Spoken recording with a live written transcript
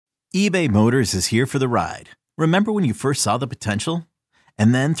eBay Motors is here for the ride. Remember when you first saw the potential?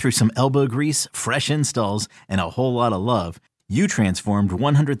 And then through some elbow grease, fresh installs, and a whole lot of love, you transformed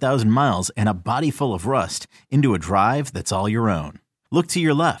 100,000 miles and a body full of rust into a drive that's all your own. Look to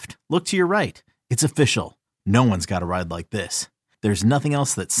your left. Look to your right. It's official. No one's got a ride like this. There's nothing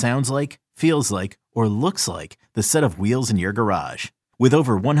else that sounds like, feels like, or looks like the set of wheels in your garage. With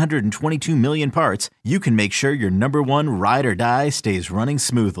over 122 million parts, you can make sure your number one ride or die stays running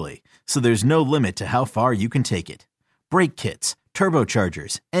smoothly. So there's no limit to how far you can take it. Brake kits,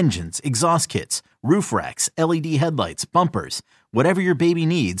 turbochargers, engines, exhaust kits, roof racks, LED headlights, bumpers, whatever your baby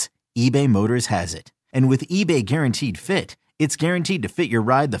needs, eBay Motors has it. And with eBay Guaranteed Fit, it's guaranteed to fit your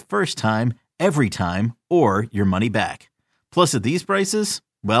ride the first time, every time, or your money back. Plus at these prices,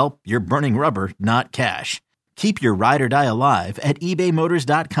 well, you're burning rubber, not cash. Keep your ride or die alive at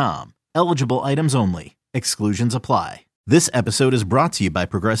ebaymotors.com. Eligible items only. Exclusions apply. This episode is brought to you by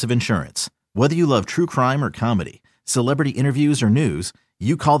Progressive Insurance. Whether you love true crime or comedy, celebrity interviews or news,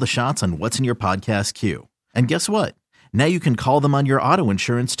 you call the shots on what's in your podcast queue. And guess what? Now you can call them on your auto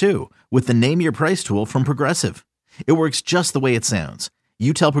insurance too with the Name Your Price tool from Progressive. It works just the way it sounds.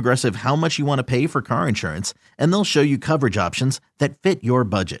 You tell Progressive how much you want to pay for car insurance, and they'll show you coverage options that fit your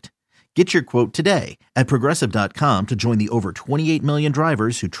budget. Get your quote today at Progressive.com to join the over 28 million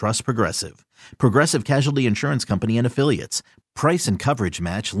drivers who trust Progressive. Progressive Casualty Insurance Company and Affiliates. Price and coverage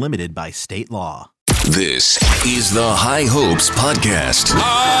match limited by state law. This is the High Hopes Podcast.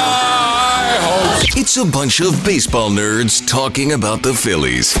 High Hopes! It's a bunch of baseball nerds talking about the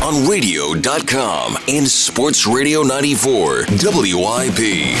Phillies on radio.com and Sports Radio 94 WIP.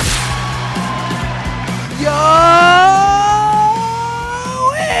 Yo!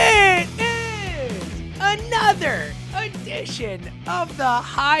 It is another edition of the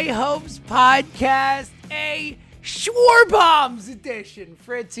High Hopes Podcast, a Schwarbombs edition.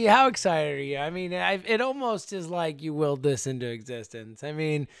 Fritzy, how excited are you? I mean, it almost is like you willed this into existence. I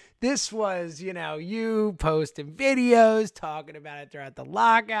mean, this was, you posting videos, talking about it throughout the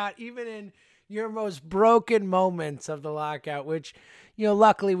lockout, even in your most broken moments of the lockout, which,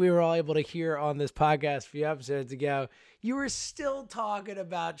 luckily we were all able to hear on this podcast a few episodes ago. You were still talking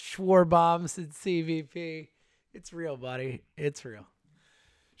about Schwarbombs and CVP. It's real, buddy. It's real.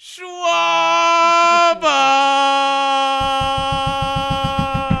 Schwarber!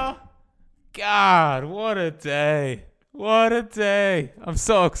 God, what a day. What a day. I'm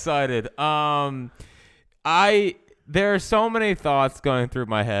so excited. There are so many thoughts going through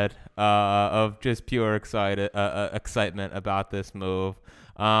my head of just pure excitement about this move.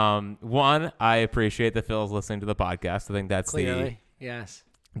 One, I appreciate that Phil's listening to the podcast. I think that's clearly, yes.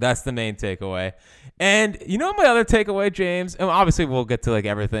 That's the main takeaway. And my other takeaway, James, and obviously we'll get to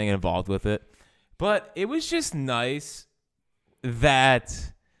everything involved with it, but it was just nice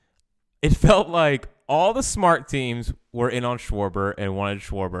that it felt like all the smart teams were in on Schwarber and wanted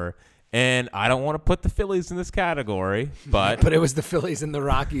Schwarber. And I don't want to put the Phillies in this category, but it was the Phillies and the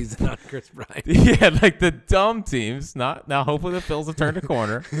Rockies, not Chris Bryant. Yeah, like the dumb teams. Now, hopefully the Phils have turned a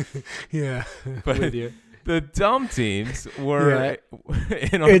corner. Yeah, but with you. The dumb teams were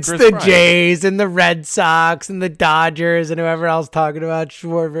in on it's Chris the Bryant. Jays and the Red Sox and the Dodgers and whoever else talking about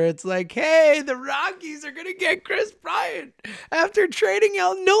Schwarber. It's like, hey, the Rockies are going to get Chris Bryant after trading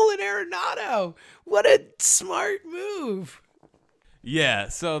Nolan Arenado. What a smart move. Yeah,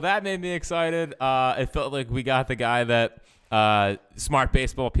 so that made me excited. It felt like we got the guy that smart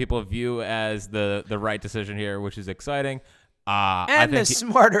baseball people view as the right decision here, which is exciting. And the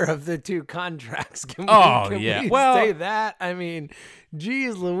smarter of the two contracts. Can we say that? I mean,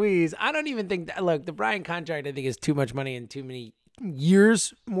 geez Louise. I don't even think that. Look, the Bryant contract, I think, is too much money in too many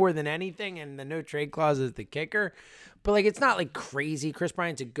years more than anything. And the no trade clause is the kicker. But, it's not crazy. Chris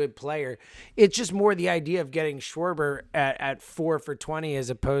Bryant's a good player. It's just more the idea of getting Schwarber at 4 for 20 as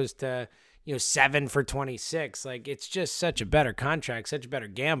opposed to, 7 for 26. It's just such a better contract, such a better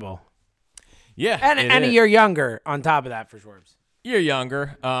gamble. Yeah. And a year younger on top of that for Schwarbs. You're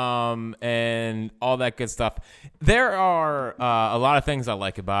younger, and all that good stuff. There are a lot of things I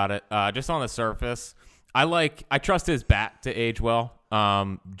like about it. Just on the surface, I trust his bat to age well.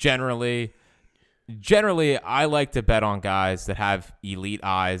 Generally, I like to bet on guys that have elite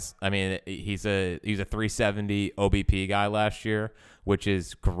eyes. I mean, he's a 370 OBP guy last year, which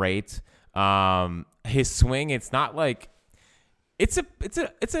is great. His swing, it's not it's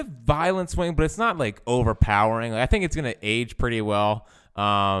a violent swing, but it's not overpowering. I think it's going to age pretty well.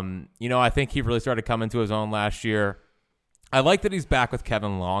 I think he really started coming to his own last year. I like that he's back with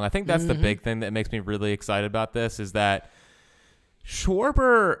Kevin Long. I think that's the big thing that makes me really excited about this is that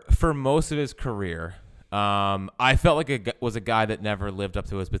Schwarber, for most of his career, I felt like it was a guy that never lived up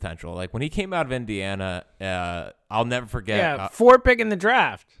to his potential. Like when he came out of Indiana, I'll never forget. Yeah, 4th pick in the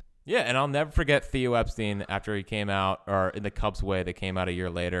draft. Yeah, and I'll never forget Theo Epstein after he came out, or in the Cubs way that came out a year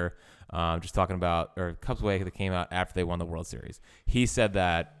later. Just talking about, or Cubs way that came out after they won the World Series. He said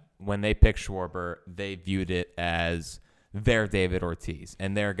that when they picked Schwarber, they viewed it as their David Ortiz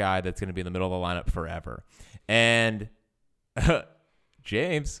and their guy that's going to be in the middle of the lineup forever. And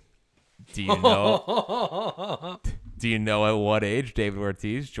James, do you know at what age David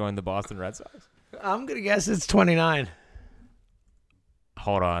Ortiz joined the Boston Red Sox? I'm going to guess it's 29.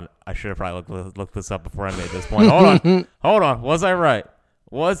 Hold on. I should have probably looked this up before I made this point. Hold on. Was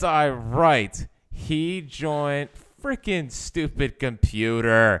I right? He joined freaking stupid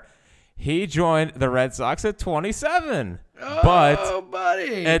computer. He joined the Red Sox at 27. Oh,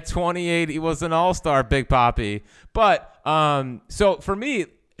 buddy. At 28, he was an all-star, Big Papi. But so for me,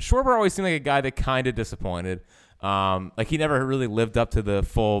 Schwarber always seemed like a guy that kind of disappointed. Like he never really lived up to the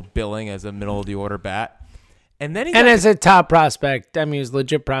full billing as a middle-of-the-order bat. And then as a top prospect, I mean, he was a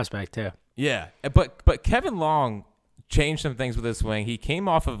legit prospect too. Yeah, but Kevin Long changed some things with his swing. He came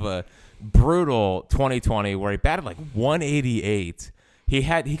off of a brutal 2020 where he batted like 188.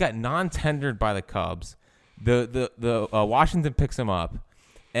 He got non-tendered by the Cubs. The Washington picks him up,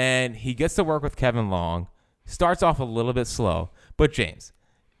 and he gets to work with Kevin Long. Starts off a little bit slow, but James,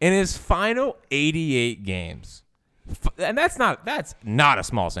 in his final 88 games, and that's not a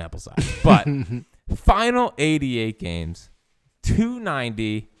small sample size, but final 88 games,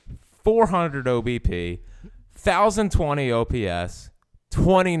 290, 400 OBP, 1,020 OPS,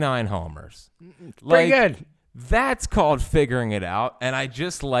 29 homers. Pretty good. That's called figuring it out, and I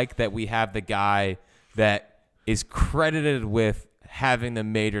just like that we have the guy that is credited with having the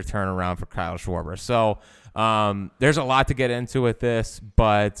major turnaround for Kyle Schwarber. So there's a lot to get into with this,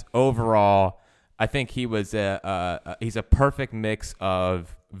 but overall, I think he was he's a perfect mix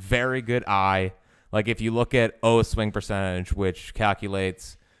of very good eye. Like if you look at O swing percentage, which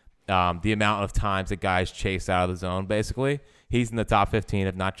calculates the amount of times that guys chase out of the zone, basically, he's in the top 15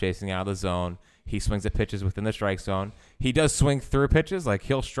 of not chasing out of the zone. He swings at pitches within the strike zone. He does swing through pitches, like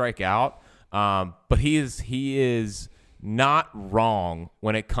he'll strike out, but he is not wrong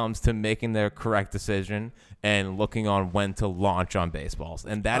when it comes to making the correct decision and looking on when to launch on baseballs,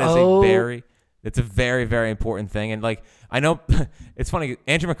 and that is it's a very, very important thing. And like I know it's funny,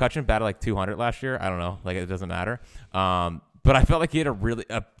 Andrew McCutchen batted like 200 last year. I don't know, like it doesn't matter. But I felt like he had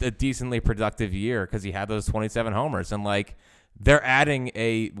a decently productive year because he had those 27 homers, and like they're adding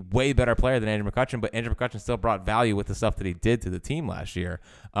a way better player than Andrew McCutchen, but Andrew McCutchen still brought value with the stuff that he did to the team last year.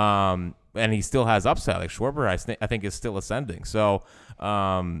 And he still has upside. Like Schwarber, I think is still ascending. So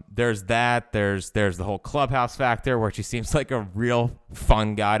there's that. There's the whole clubhouse factor where she seems like a real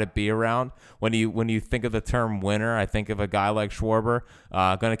fun guy to be around. When you think of the term winner, I think of a guy like Schwarber.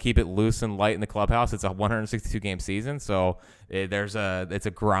 Going to keep it loose and light in the clubhouse. It's a 162 game season, so it's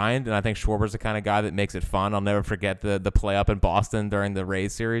a grind. And I think Schwarber's the kind of guy that makes it fun. I'll never forget the play up in Boston during the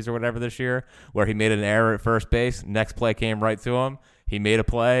Rays series or whatever this year, where he made an error at first base. Next play came right to him. He made a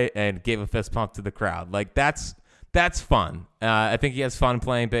play and gave a fist pump to the crowd. Like that's fun. I think he has fun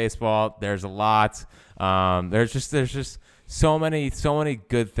playing baseball. There's a lot. There's just so many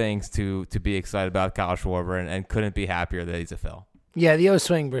good things to be excited about Kyle Schwarber, and couldn't be happier that he's a Phil. Yeah, the O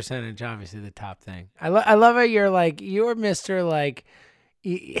swing percentage, obviously the top thing. I love how you're Mr. like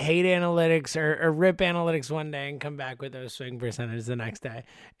hate analytics or rip analytics one day and come back with those swing percentage the next day.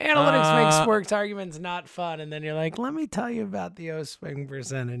 Analytics makes sports arguments not fun, and then you're like, let me tell you about the O swing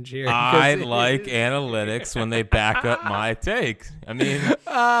percentage here. I like analytics when they back up my take. I mean,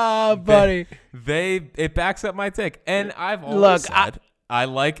 buddy, it backs up my take, and I've always said I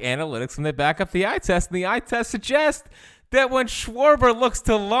like analytics when they back up the eye test, and the eye test suggests that when Schwarber looks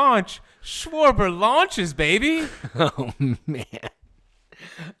to launch, Schwarber launches, baby. Oh man.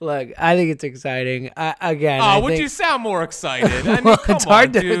 Look, I think it's exciting. You sound more excited? I mean, it's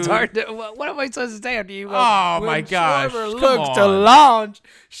hard to. What am I supposed to say after you? My gosh! Schwarber looks to launch.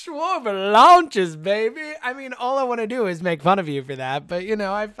 Schwarber launches, baby. I mean, all I want to do is make fun of you for that. But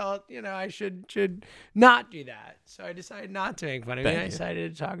I felt I should not do that. So I decided not to make fun of you. I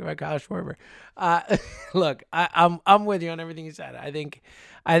decided to talk about Kyle Schwarber. Look, I'm with you on everything you said. I think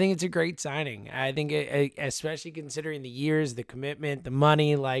it's a great signing. I think, especially considering the years, the commitment, the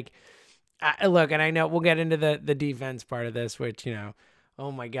money. Like, look, and I know we'll get into the defense part of this, which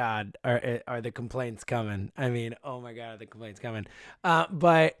oh my God, are the complaints coming? I mean, oh my God, are the complaints coming?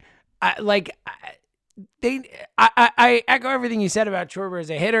 But I echo everything you said about Schwarber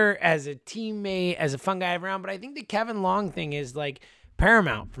as a hitter, as a teammate, as a fun guy around. But I think the Kevin Long thing is like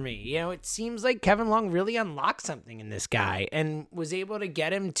paramount for me. You know, it seems like Kevin Long really unlocked something in this guy and was able to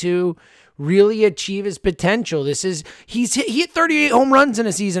get him to really achieve his potential. He hit 38 home runs in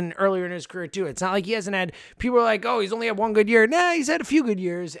a season earlier in his career too. It's not like he hasn't had, people are like, oh, he's only had one good year. Nah, he's had a few good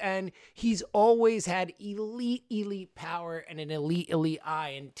years, and he's always had elite power and an elite eye.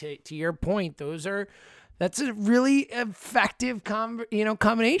 And to your point, that's a really effective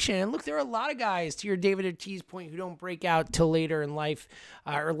combination. And look, there are a lot of guys, to your David Ortiz point, who don't break out till later in life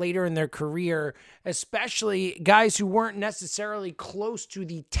or later in their career, especially guys who weren't necessarily close to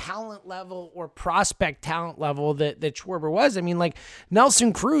the talent level or prospect talent level that Schwarber was. I mean, like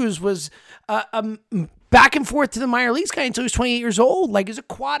Nelson Cruz was back and forth to the minor leagues guy until he was 28 years old. Like, he's a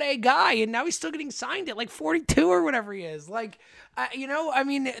quad A guy, and now he's still getting signed at like 42 or whatever he is. Like,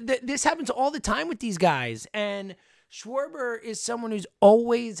 this happens all the time with these guys. And Schwarber is someone who's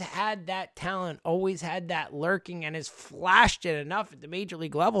always had that talent, always had that lurking, and has flashed it enough at the major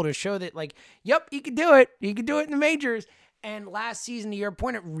league level to show that, like, yep, he could do it. He could do it in the majors. And last season, to your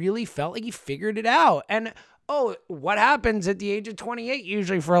point, it really felt like he figured it out. And what happens at the age of 28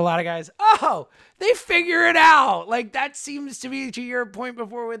 usually for a lot of guys? Oh, they figure it out. Like, that seems to be, to your point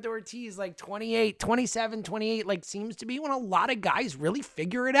before with Ortiz, like 27, 28, like, seems to be when a lot of guys really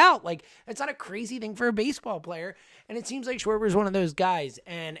figure it out. Like, that's not a crazy thing for a baseball player. And it seems like Schwarber is one of those guys.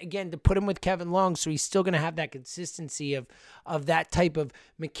 And again, to put him with Kevin Long, so he's still going to have that consistency of that type of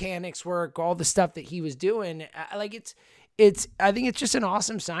mechanics work, all the stuff that he was doing. I think it's just an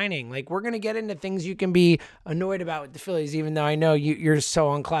awesome signing. Like, we're going to get into things you can be annoyed about with the Phillies, even though I know you're so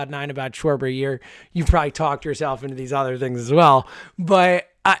on cloud nine about Schwarber. You've probably talked yourself into these other things as well. But,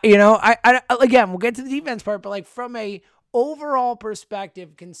 again, we'll get to the defense part, but like from a overall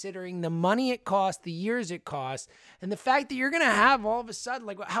perspective, considering the money it cost, the years it cost, and the fact that you're going to have all of a sudden,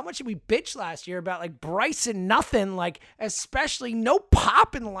 like, how much did we bitch last year about like Bryson nothing, like especially no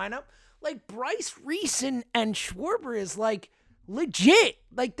pop in the lineup? Like, Bryce, Reese, and Schwarber is, like, legit.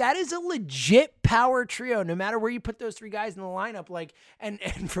 Like, that is a legit power trio, no matter where you put those three guys in the lineup. Like, and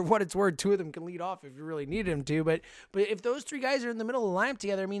for what it's worth, two of them can lead off if you really needed them to. But if those three guys are in the middle of the lineup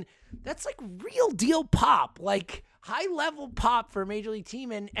together, I mean, that's, like, real deal pop. Like, high-level pop for a major league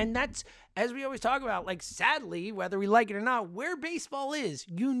team. And that's, as we always talk about, like, sadly, whether we like it or not, where baseball is,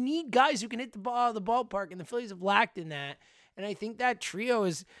 you need guys who can hit the ball out of the ballpark, and the Phillies have lacked in that. And I think that trio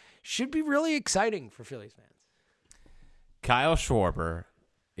should be really exciting for Phillies fans. Kyle Schwarber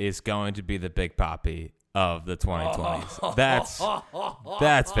is going to be the big poppy of the 2020s.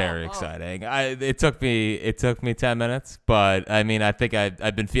 That's very exciting. It took me 10 minutes, but I mean, I think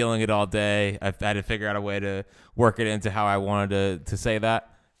I've been feeling it all day. I've had to figure out a way to work it into how I wanted to say that.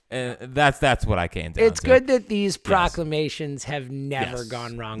 And that's what I came down to. It's good that these proclamations have never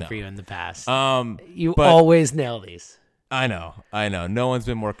gone wrong for you in the past. You always nail these. I know. No one's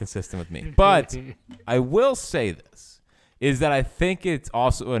been more consistent with me. But I will say this, is that I think it's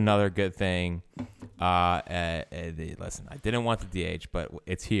also another good thing. Listen, I didn't want the DH, but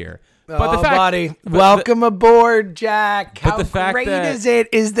it's here. But buddy, welcome aboard, Jack. How great is it?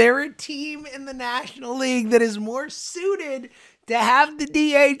 Is there a team in the National League that is more suited to have the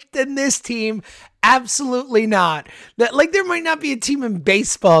DH than this team? Absolutely not. There might not be a team in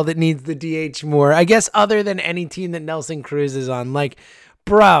baseball that needs the DH more, I guess, other than any team that Nelson Cruz is on. Like,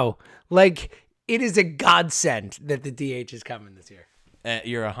 bro, like, it is a godsend that the DH is coming this year.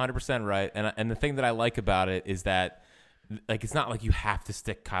 You're 100% right. And the thing that I like about it is that, like, it's not like you have to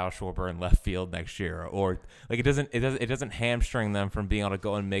stick Kyle Schwarber in left field next year, or like it doesn't hamstring them from being able to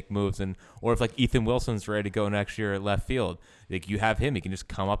go and make moves, or if like Ethan Wilson's ready to go next year at left field, like, you have him, he can just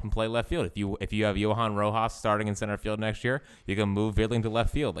come up and play left field. If you have Johan Rojas starting in center field next year, you can move Vidling to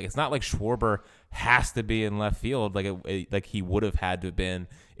left field. Like, it's not like Schwarber has to be in left field like he would have had to have been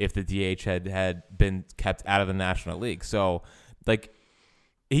if the DH had been kept out of the National League. So, like,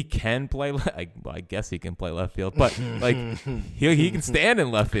 he can play. I guess he can play left field, but like he can stand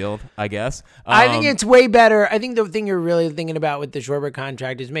in left field, I guess. I think it's way better. I think the thing you're really thinking about with the Schwarber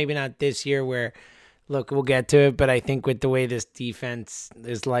contract is maybe not this year, where, look, we'll get to it, but I think with the way this defense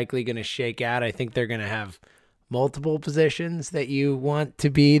is likely going to shake out, I think they're going to have multiple positions that you want to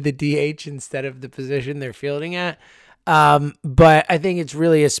be the DH instead of the position they're fielding at. But I think it's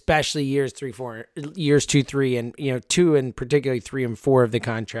really especially years 2, 3, and 2 and particularly 3 and 4 of the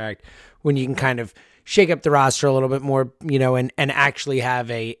contract, when you can kind of shake up the roster a little bit more, and actually have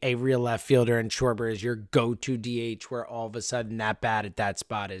a real left fielder, and Schwarber is your go-to DH, where all of a sudden that bat at that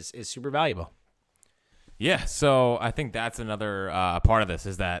spot is super valuable. Yeah, so I think that's another part of this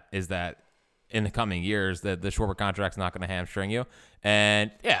is that in the coming years that the Schwarber contract's not going to hamstring you,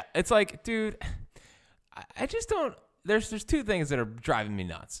 and yeah, it's like, dude, I just don't. there's two things that are driving me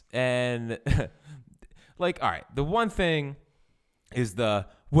nuts. And, like, all right, the one thing is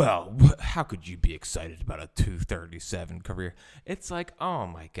how could you be excited about a 237 career? It's like, oh,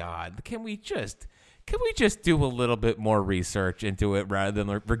 my God, can we just do a little bit more research into it rather than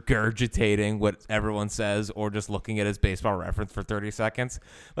regurgitating what everyone says or just looking at his baseball reference for 30 seconds?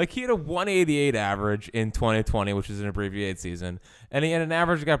 Like, he had a 188 average in 2020, which is an abbreviated season, and he had an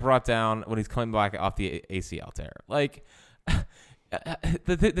average that got brought down when he's coming back off the ACL tear. Like,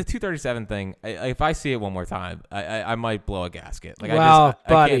 the 237 thing, if I see it one more time, I might blow a gasket. Like, well,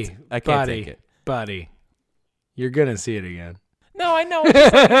 I can't take it. Buddy, you're going to see it again. No, I know.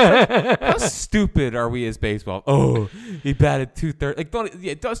 It's like, how stupid are we as baseball? Oh, he batted 230. Like,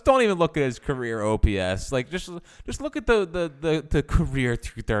 don't even look at his career OPS. Like, just look at the career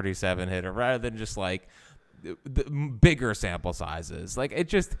 237 hitter rather than just like the bigger sample sizes. Like, it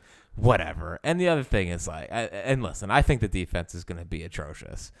just whatever. And the other thing is like, and listen, I think the defense is going to be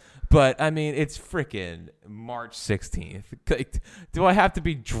atrocious. But I mean, it's freaking March 16th. Like, do I have to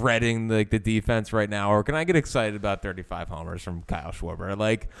be dreading the defense right now, or can I get excited about 35 homers from Kyle Schwarber?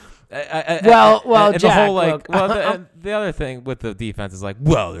 Like, Jack, the whole look, the other thing with the defense is like,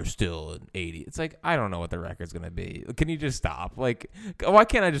 well, they're still an 80. It's like, I don't know what the record's gonna be. Can you just stop? Like, why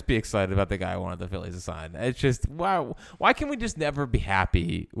can't I just be excited about the guy I wanted the Phillies to sign? It's just, wow. Why can we just never be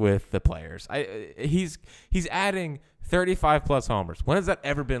happy with the players? He's adding 35 plus homers. When has that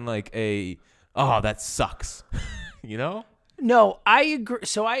ever been like that sucks? You know? No, I agree.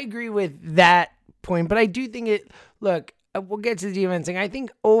 So I agree with that point, but I do think look, we'll get to the defense thing. I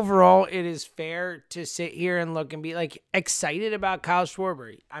think overall it is fair to sit here and look and be like excited about Kyle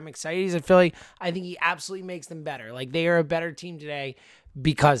Schwarber. I'm excited he's a Philly. I think he absolutely makes them better. Like, they are a better team today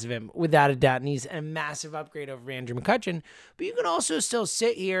because of him, without a doubt. And he's a massive upgrade over Andrew McCutchen. But you can also still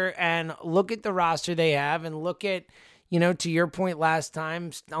sit here and look at the roster they have and look at, to your point last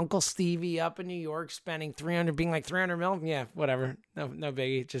time, Uncle Stevie up in New York spending $300 million. Yeah, whatever. No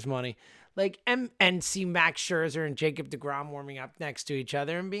biggie, just money. Like, and see Max Scherzer and Jacob deGrom warming up next to each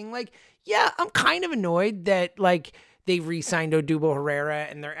other and being like, yeah, I'm kind of annoyed that, like, they re-signed Odubel Herrera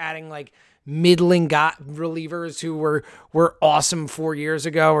and they're adding, like, middling relievers who were awesome 4 years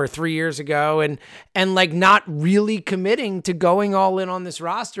ago or 3 years ago and like not really committing to going all in on this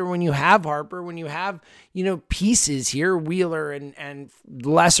roster when you have Harper, when you have, pieces here, Wheeler and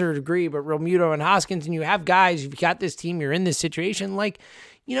lesser degree, but Realmuto and Hoskins, and you have guys, you've got this team, you're in this situation, like,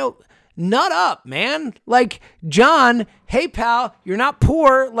 nut up, man. Like, John, hey, pal, you're not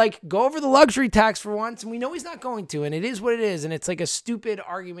poor. Like, go over the luxury tax for once. And we know he's not going to, and it is what it is. And it's like a stupid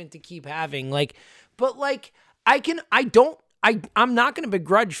argument to keep having. Like, but like, I'm not going to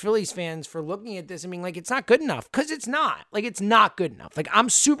begrudge Phillies fans for looking at this and being like, it's not good enough. Because it's not. Like, it's not good enough. Like, I'm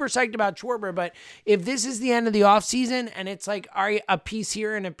super psyched about Schwarber, but if this is the end of the offseason and it's like, a piece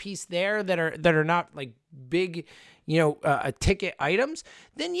here and a piece there that are not like big, ticket items,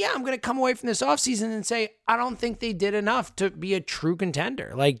 then yeah, I'm going to come away from this offseason and say, I don't think they did enough to be a true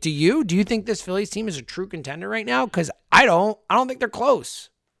contender. Like, do you think this Phillies team is a true contender right now? Because I don't think they're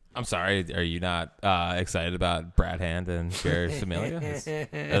close. I'm sorry. Are you not excited about Brad Hand and Jared Familia?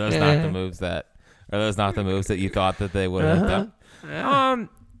 Are those not the moves that you thought that they would have done?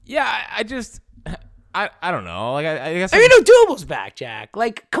 Yeah. I don't know. Like, I guess. Odubel's back, Jack.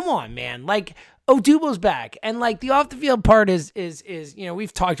 Like, come on, man. Like, Odubel's back. And like, the off the field part is,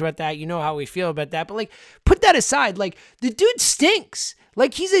 we've talked about that. You know how we feel about that. But like, put that aside. Like, the dude stinks.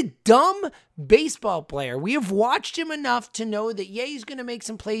 Like, he's a dumb baseball player. We have watched him enough to know that, yeah, he's going to make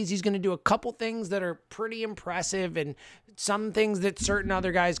some plays. He's going to do a couple things that are pretty impressive and some things that certain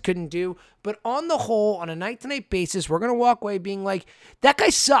other guys couldn't do. But on the whole, on a night-to-night basis, we're going to walk away being like, that guy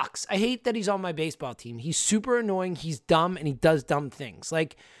sucks. I hate that he's on my baseball team. He's super annoying. He's dumb, and he does dumb things.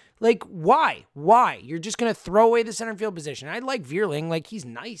 Like, why? Why? You're just going to throw away the center field position. I like Vierling. Like, he's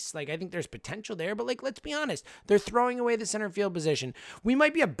nice. Like, I think there's potential there. But, like, let's be honest. They're throwing away the center field position. We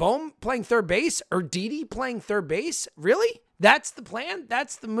might be a Bohm playing third base or Didi playing third base. Really? That's the plan?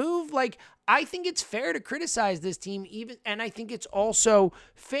 That's the move? Like, I think it's fair to criticize this team and I think it's also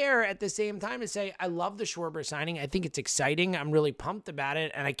fair at the same time to say, I love the Schwarber signing. I think it's exciting. I'm really pumped about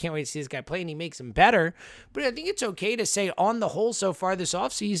it, and I can't wait to see this guy play, and he makes him better. But I think it's okay to say on the whole so far this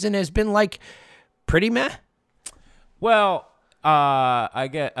offseason has been, like, pretty meh. Well, I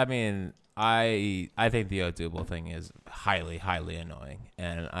think the Odubel thing is highly, highly annoying,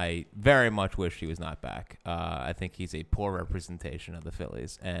 and I very much wish he was not back. I think he's a poor representation of the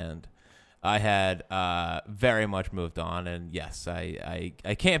Phillies, and I had very much moved on, and yes, I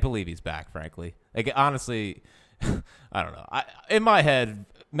can't believe he's back, frankly. Like, honestly, I don't know. In my head,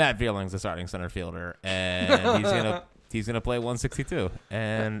 Matt Vierling's the starting center fielder, and he's gonna play 162,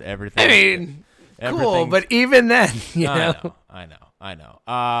 and everything. I mean, cool, but even then, you know. I know.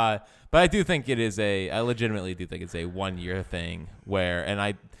 But I do think I legitimately do think it's a 1 year thing where, and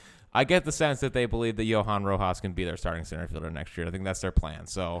I get the sense that they believe that Johan Rojas can be their starting center fielder next year. I think that's their plan.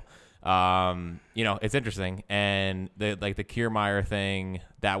 So, it's interesting. And the Kiermaier thing,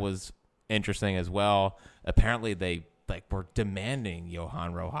 that was interesting as well. Apparently they were demanding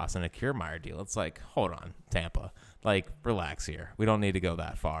Johan Rojas in a Kiermaier deal. It's like, hold on, Tampa. Relax here. We don't need to go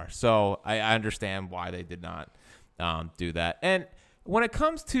that far. So I understand why they did not do that. And when it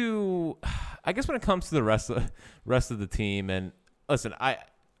comes to the rest of the team, and listen, I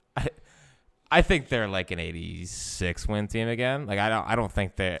think they're like an 86 win team again. I don't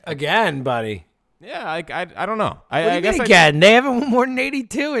think they again, buddy. Yeah, I don't know. I guess again, they haven't won more than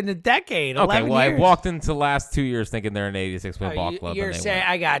 82 in a decade. Okay, 11 well, years. I walked into the last 2 years thinking they're an 86 win ball club. You're saying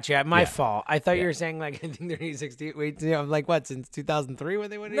I got you. My fault. I thought you were saying I think they're 86. Wait, I'm like what since 2003 when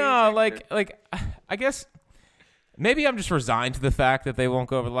they won? No, I guess. Maybe I'm just resigned to the fact that they won't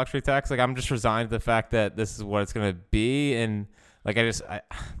go over the luxury tax. I'm just resigned to the fact that this is what it's going to be, and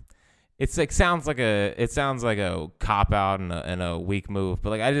it sounds like a cop out and a weak move,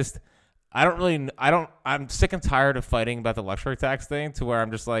 but I'm sick and tired of fighting about the luxury tax thing to where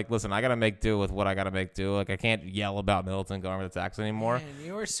I'm just like, listen, I got to make do with what I got to make do. I can't yell about Middleton going over the tax anymore. Man,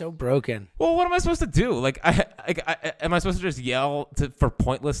 you are so broken. Well, what am I supposed to do? Am I supposed to just yell for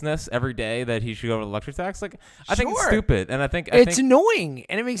pointlessness every day that he should go over the luxury tax? I think it's stupid. And I think it's annoying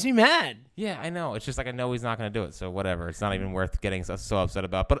and it makes me mad. Yeah, I know. It's just I know he's not going to do it. So whatever. It's not even worth getting so upset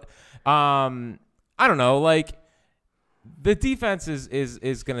about. But I don't know. The defense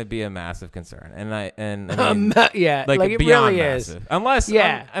is going to be a massive concern, and I mean, yeah, it beyond really massive. is.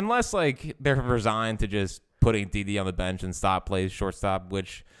 Unless they're resigned to just putting Didi on the bench and plays shortstop,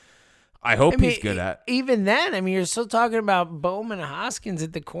 which I hope he's good at. Even then, I mean, you're still talking about Bowman and Hoskins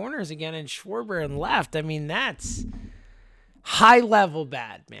at the corners again, and Schwarber and left. I mean, that's high level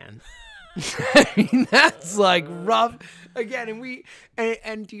bad, man. I mean, that's rough again,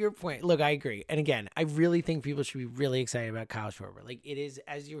 and to your point, look, I agree. And again, I really think people should be really excited about Kyle Schwarber. It is,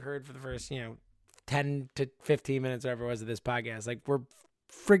 as you heard for the first 10 to 15 minutes, whatever it was of this podcast, we're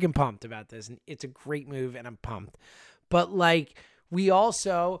friggin' pumped about this, and it's a great move, and I'm pumped. But we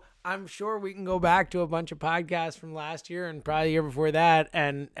also, I'm sure we can go back to a bunch of podcasts from last year and probably the year before that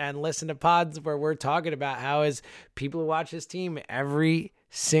and listen to pods where we're talking about how as people who watch this team every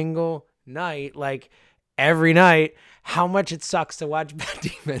single night, every night, how much it sucks to watch bad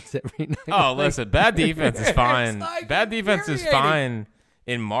defense every night. Oh, listen, bad defense is fine. Bad defense is fine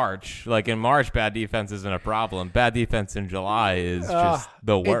in March. In March, bad defense isn't a problem. Bad defense in July is just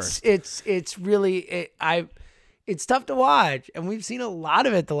the worst. It's really it's tough to watch, and we've seen a lot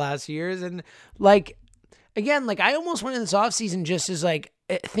of it the last years. And again, I almost went in this offseason just as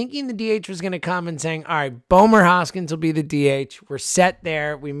thinking the DH was going to come and saying, all right, Bomer Hoskins will be the DH. We're set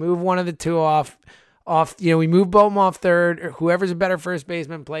there. We move one of the two off, we move Bohm off third, or whoever's a better first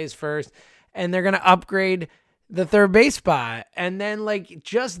baseman plays first, and they're going to upgrade the third base spot. And then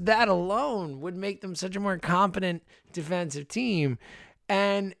just that alone would make them such a more competent defensive team.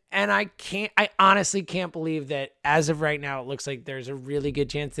 And I honestly can't believe that as of right now, it looks like there's a really good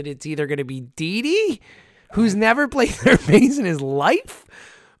chance that it's either going to be Didi, who's never played third base in his life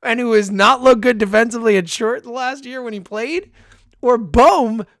and who has not looked good defensively at short the last year when he played, or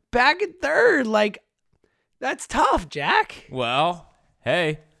Bohm back at third. That's tough, Jack. Well,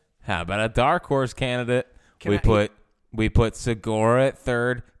 hey, how about a dark horse candidate? We put Segura at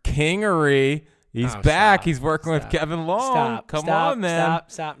third. Kingery. He's back. Stop, He's working with Kevin Long. Come on, man.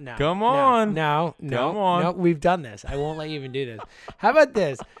 Stop. No. Come on. No. Come on. No, we've done this. I won't let you even do this. How about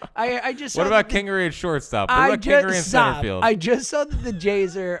this? I just What about Kingery at shortstop? What about Kingery in center field? I just saw that the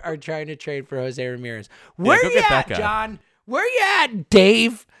Jays are trying to trade for Jose Ramirez. Where you at, John? Where you at,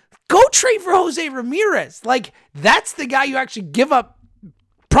 Dave? Go trade for Jose Ramirez. That's the guy you actually give up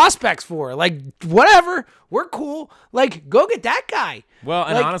prospects for. Whatever, we're cool. Go get that guy. Well,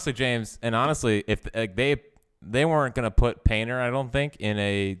 and honestly, James, if they weren't going to put Painter, I don't think, in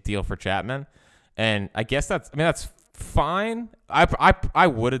a deal for Chapman, and I guess that's fine. I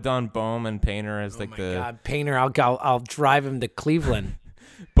would have done Bohm and Painter as God, Painter, I'll drive him to Cleveland.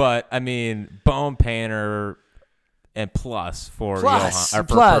 But Bohm, Painter, and plus for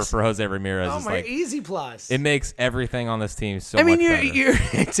Jose Ramirez. Easy plus. It makes everything on this team so much better.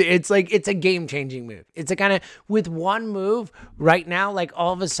 It's a game-changing move. It's a kind of, with one move right now,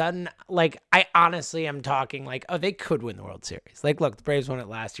 all of a sudden, I honestly am talking they could win the World Series. Look, the Braves won it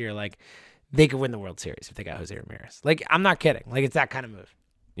last year. they could win the World Series if they got Jose Ramirez. Like, I'm not kidding. Like, it's that kind of move.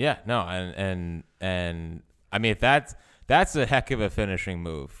 Yeah, no, and I mean, that's a heck of a finishing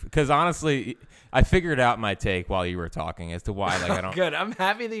move. Because honestly, I figured out my take while you were talking as to why. Like, I don't. Good. I'm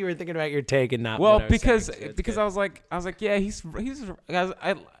happy that you were thinking about your take and not. Well, what I was because saying, so I was like, yeah, he's.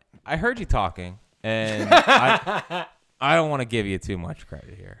 I heard you talking, and I don't want to give you too much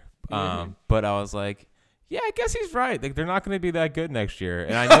credit here, but I was like, yeah, I guess he's right. Like, they're not going to be that good next year,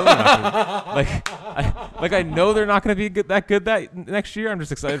 and I know they're not gonna, I know they're not going to be that good that next year. I'm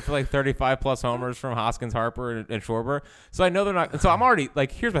just excited for like 35 plus homers from Hoskins, Harper, and Schwarber. So I know they're not. So I'm already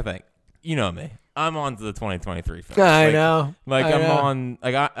like, here's my thing. You know me. I'm on to the 2023 film. I know. Like, I know. on.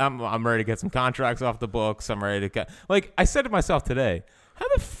 Like, I'm ready to get some contracts off the books. I'm ready to get. Like, I said to myself today, how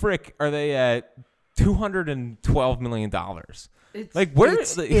the frick are they at $212 million?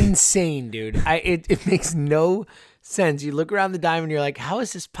 It's insane, dude. It makes no sense. You look around the diamond, you're like, how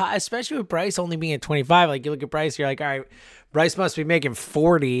is this especially with Bryce only being at 25? Like, you look at Bryce, you're like, all right, Bryce must be making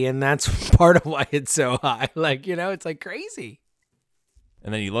 40, and that's part of why it's so high. Like, it's like crazy.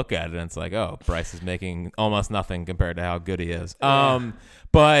 And then you look at it, and it's like, oh, Bryce is making almost nothing compared to how good he is.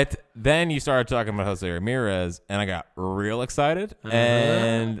 But then you started talking about Jose Ramirez, and I got real excited.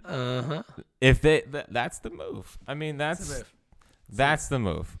 And if that's the move. I mean, that's the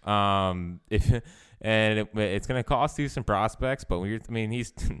move. It's going to cost you some prospects, but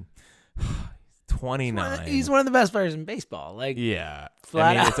he's 29. He's one of the best players in baseball. Like, yeah,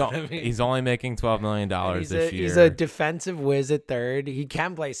 flat out. He's only making $12 million this year. He's a defensive whiz at third. He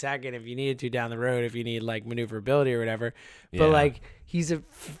can play second if you needed to down the road, if you need like maneuverability or whatever. But like, he's a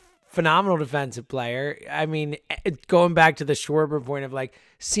phenomenal defensive player. I mean, going back to the Schwarber point of like,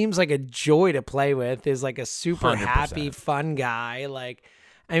 seems like a joy to play with. Is like a super 100%. happy, fun guy. Like,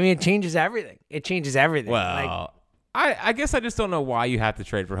 I mean, it changes everything. Well, I guess I just don't know why you have to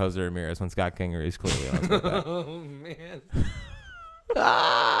trade for Jose Ramirez when Scott Kingery is clearly on his way back. Oh man.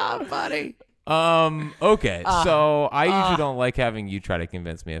 Buddy. Okay. So I usually don't like having you try to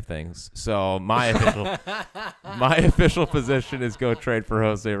convince me of things. So my official position is go trade for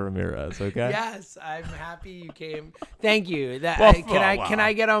Jose Ramirez. Okay. Yes, I'm happy you came. Thank you. Can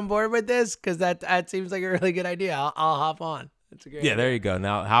I get on board with this? Because that seems like a really good idea. I'll hop on. That's a great idea. There you go.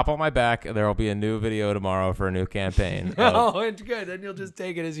 Now hop on my back. There will be a new video tomorrow for a new campaign. Oh, it's good. Then you'll just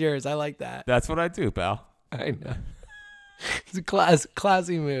take it as yours. I like that. That's what I do, pal. I know. It's a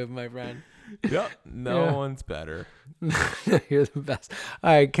classy move, my friend. Yep. No one's better. You're the best.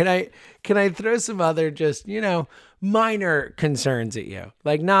 All right. Can I throw some other just, minor concerns at you?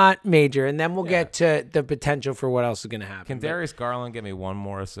 Like, not major. And then we'll get to the potential for what else is going to happen. Can Darius Garland give me one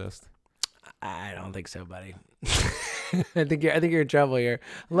more assist? I don't think so, buddy. I think you're in trouble here.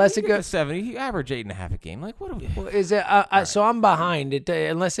 Unless it goes 70, you average 8.5 a game. Like, what? Well, is it? So I'm behind.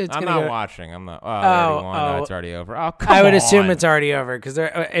 Unless it's. I'm gonna not watching. I'm not. No, it's already over. Oh, come on. I would assume it's already over because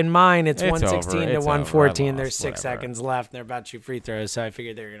in mine it's 116 to over. 114. There's 6 Whatever. seconds left, and they're about to shoot free throws. So I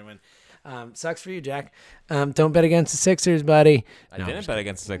figured they were gonna win. Sucks for you, Jack. Don't bet against the Sixers, buddy. I didn't bet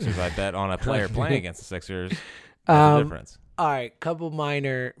against the Sixers. I bet on a player playing against the Sixers. That's the difference. All right, couple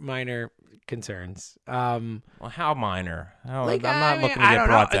minor concerns. Well, how minor? I'm not looking to I get don't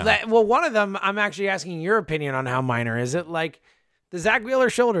brought know. down. Well, one of them, I'm actually asking your opinion on how minor is it. Like the Zach Wheeler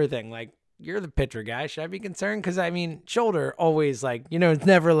shoulder thing. Like, you're the pitcher guy. Should I be concerned? Because I mean, shoulder always like it's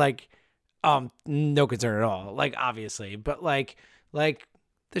never like no concern at all. Like, obviously, but like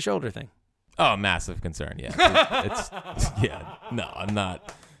the shoulder thing. Oh, massive concern. Yeah, it's No, I'm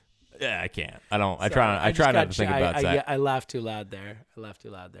not. Yeah, I can't. I don't. I try not to think about Zach. I laughed too loud there.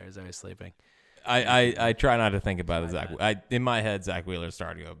 As I was sleeping. I try not to think about Zach. In my head, Zach Wheeler's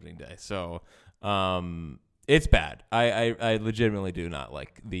starting opening day. So, it's bad. I legitimately do not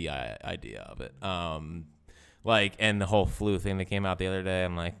like the idea of it. And the whole flu thing that came out the other day.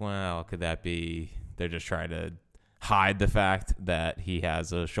 I'm like, well, could that be they're just trying to hide the fact that he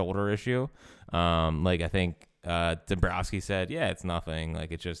has a shoulder issue? I think. Dombrowski said, yeah, it's nothing.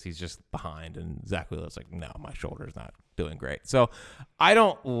 Like, he's just behind. And Zach Wheeler's like, no, my shoulder's not doing great. So I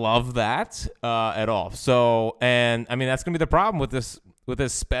don't love that at all. So, and I mean, that's going to be the problem with this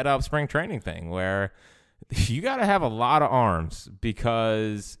sped up spring training thing where you got to have a lot of arms,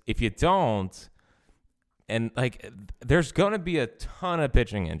 because if you don't, and like, there's going to be a ton of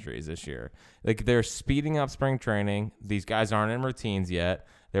pitching injuries this year. Like, they're speeding up spring training. These guys aren't in routines yet.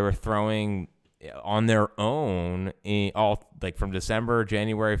 They were throwing on their own from December,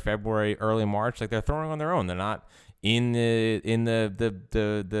 January, February, early March. Like, they're throwing on their own. They're not in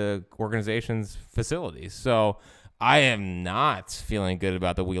the organization's facilities. So I am not feeling good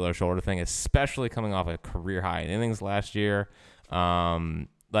about the Wheeler shoulder thing, especially coming off a career high in innings last year.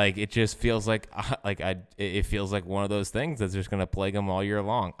 Like it just feels like it feels like one of those things that's just going to plague him all year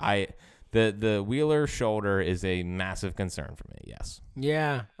long. The Wheeler shoulder is a massive concern for me. Yes.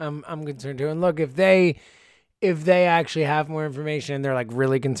 Yeah, I'm concerned too. And look, if they actually have more information and they're like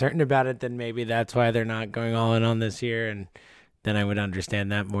really concerned about it, then maybe that's why they're not going all in on this year. And then I would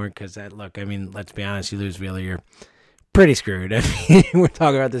understand that more because let's be honest, you lose Wheeler, you're pretty screwed. I mean, we're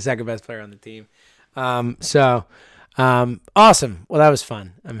talking about the second best player on the team. Awesome. Well, that was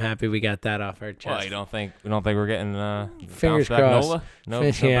fun. I'm happy we got that off our chest. Well, you don't think we're getting fingers bounce back crossed. Nola? No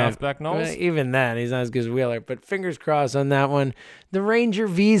bounce back Nola? Even then, he's not as good as Wheeler. But fingers crossed on that one. The Ranger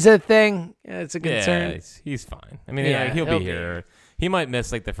visa thing, it's a concern. Yeah, he's fine. I mean, he'll be here. He might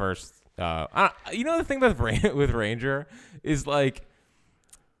miss like the first. The thing with Ranger is like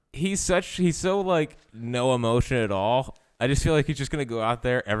he's so like no emotion at all. I just feel like he's just gonna go out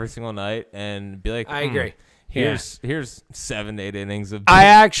there every single night and be like, I agree. Here's 7 to 8 innings of. I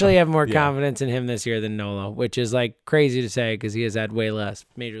actually have more confidence in him this year than Nola, which is like crazy to say because he has had way less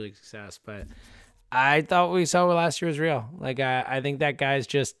major league success. But I thought what we saw last year was real. Like I think that guy's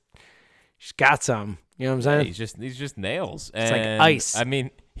just got some. You know what I'm saying? He's just nails. It's like ice. I mean,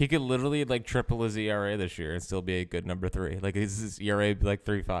 he could literally like triple his ERA this year and still be a good number 3. Like his ERA would be like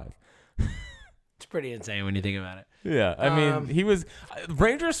 3.5. It's pretty insane when you think about it. Yeah, I mean, he was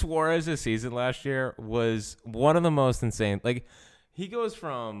Ranger Suarez's season last year was one of the most insane. Like he goes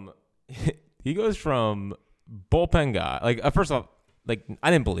from bullpen guy. Like first off, like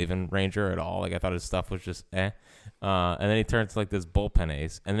I didn't believe in Ranger at all. Like I thought his stuff was just and then he turns to like this bullpen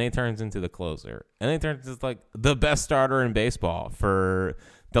ace, and then he turns into the closer, and then he turns into like the best starter in baseball for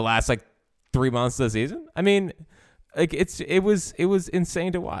the last like 3 months of the season. I mean. Like it was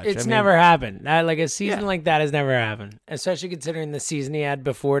insane to watch. It's never happened. Like a season like that has never happened. Especially considering the season he had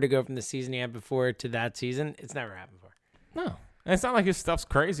before to go from the season he had before to that season. It's never happened before. No, and it's not like his stuff's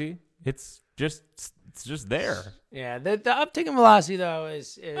crazy. It's just there. Yeah, the uptick in velocity though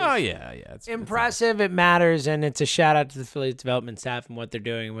is it's impressive. It matters, and it's a shout out to the Phillies development staff and what they're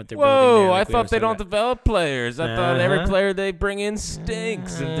doing and what they're building. Whoa! There, I thought they don't develop players. I thought every player they bring in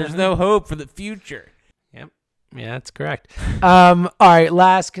stinks, and there's no hope for the future. Yeah, that's correct. All right,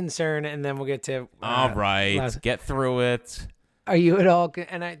 last concern, and then we'll get to. All right, get through it. Are you at all?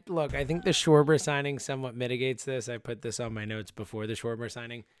 And I think the Schwarber signing somewhat mitigates this. I put this on my notes before the Schwarber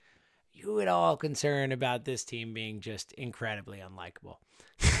signing. You at all concerned about this team being just incredibly unlikable?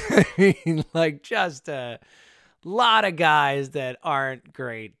 I mean, like just a lot of guys that aren't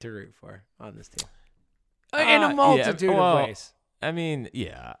great to root for on this team, in a multitude of ways. I mean,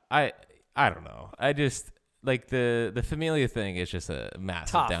 I don't know. I just. Like the Familia thing is just a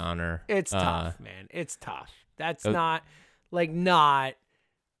massive downer. It's tough, man. It's tough. That's not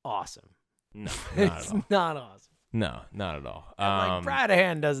awesome. No, it's not awesome. No, not at all. Like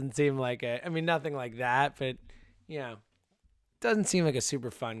Bradahan doesn't seem like nothing like that, but doesn't seem like a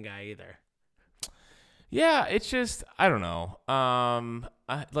super fun guy either. Yeah, it's just I don't know.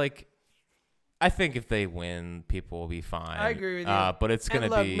 I think if they win, people will be fine. I agree with you. But it's going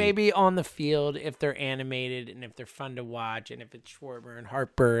to be... maybe on the field, if they're animated and if they're fun to watch and if it's Schwarber and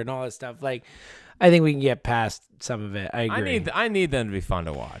Harper and all that stuff, like, I think we can get past some of it. I agree. I need them to be fun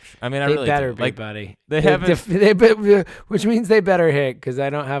to watch. I mean, I really do. They better be, like, buddy. They haven't... which means they better hit because I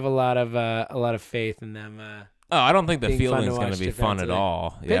don't have a lot of faith in them. I don't think the fielding's going to be fun at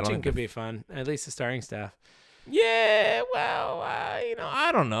all. Pitching could be fun, at least the starting staff. Yeah, well,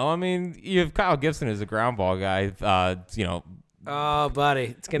 I don't know. I mean, you have Kyle Gibson who's a ground ball guy. Oh, buddy,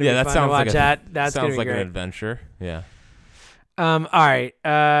 it's gonna be fun to watch that. That sounds like great. an adventure. Yeah. All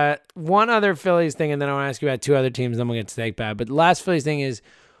right. One other Phillies thing, and then I want to ask you about 2 other teams. Then we'll get to Take Bad. But the last Phillies thing is,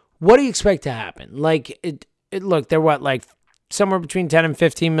 what do you expect to happen? Like, look, they're like somewhere between 10 and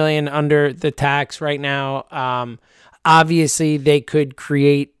 15 million under the tax right now. Obviously, they could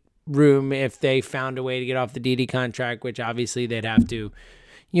create room if they found a way to get off the Didi contract, which obviously they'd have to,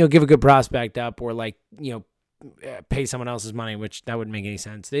 give a good prospect up or pay someone else's money, which that wouldn't make any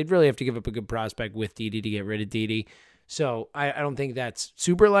sense. They'd really have to give up a good prospect with Didi to get rid of Didi. So I don't think that's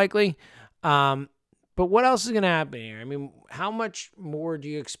super likely. But what else is going to happen here? I mean, how much more do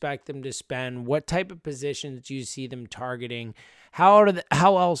you expect them to spend? What type of positions do you see them targeting? How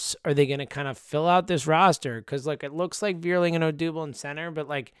else are they going to kind of fill out this roster? Because it looks like Vierling and Odubel in center, but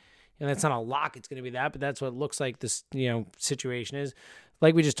that's not a lock. It's going to be that, but that's what it looks like this situation is.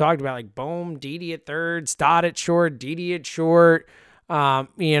 Like we just talked about, like Bohm, Didi at third, Stott at short, Didi at short. The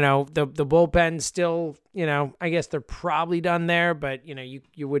bullpen still, I guess they're probably done there, but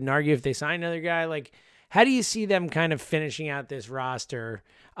you wouldn't argue if they signed another guy. Like, how do you see them kind of finishing out this roster?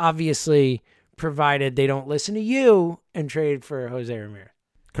 Obviously, provided they don't listen to you and trade for Jose Ramirez.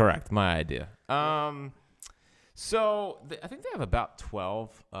 Correct. My idea. So I think they have about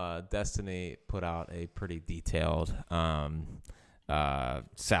 12. Destiny put out a pretty detailed salary.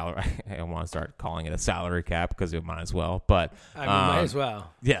 I want to start calling it a salary cap because it might as well. But might as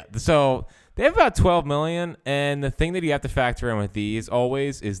well. Yeah. So they have about 12 million, and the thing that you have to factor in with these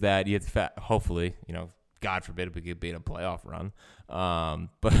always is that you have to hopefully, God forbid we could be in a playoff run,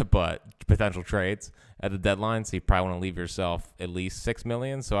 but potential trades at the deadline. So you probably want to leave yourself at least $6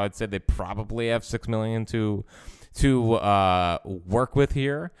 million. So I'd say they probably have $6 million to work with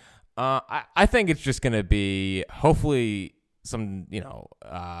here. I think it's just going to be hopefully some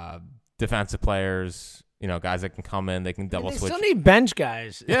defensive players. Guys that can come in, they can double switch. They still need bench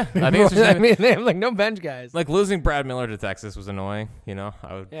guys. Yeah, I think they have no bench guys. Like losing Brad Miller to Texas was annoying.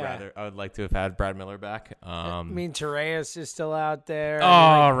 I would like to have had Brad Miller back. Torreyes is still out there.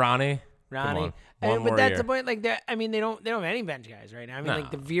 Ronnie. But that's the point. Like that. They don't have any bench guys right now. Like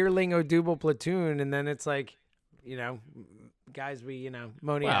the Vierling Odubel platoon, and then it's like, guys Moniak,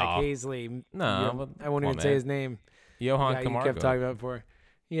 Hazley. No, I won't even say his name. Johan Camargo. You kept talking about before.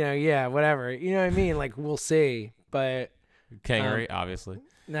 Whatever. You know what I mean? Like, we'll see. But Kingery, obviously.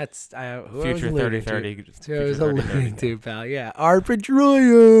 That's future 30-30. So I was alluding to, pal. Yeah. Our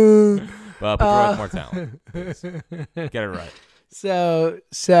Pedroia. Well, Pedroia's more talent. Please. Get it right. So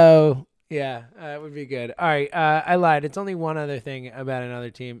yeah, it would be good. All right. I lied. It's only one other thing about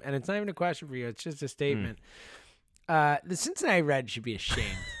another team, and it's not even a question for you. It's just a statement. The Cincinnati Reds should be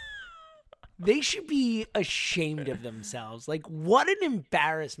ashamed. They should be ashamed of themselves. Like, what an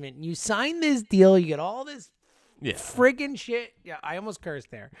embarrassment. You sign this deal, you get all this friggin' shit. Yeah, I almost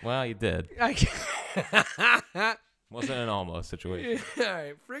cursed there. Well, you did. Wasn't an almost situation. All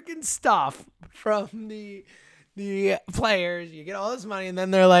right, friggin' stuff from the players. You get all this money, and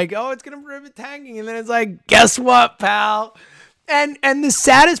then they're like, oh, it's going to prohibit tanking. And then it's like, guess what, pal? And the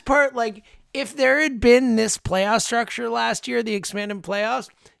saddest part, like, if there had been this playoff structure last year, the expanded playoffs,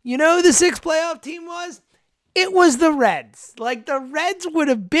 who the sixth playoff team was? It was the Reds. Like, the Reds would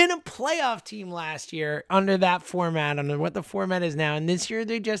have been a playoff team last year under that format, under what the format is now. And this year,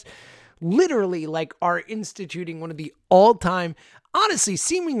 they just literally, are instituting one of the all-time, honestly,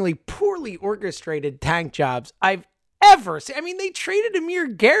 seemingly poorly orchestrated tank jobs I've ever seen. They traded Amir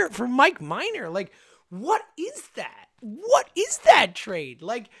Garrett for Mike Minor. Like, what is that? What is that trade?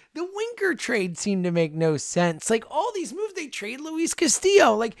 Like, the Winker trade seemed to make no sense. Like, all these moves, they trade Luis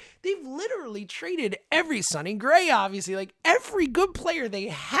Castillo. Like, they've literally traded every Sonny Gray, obviously. Like, every good player they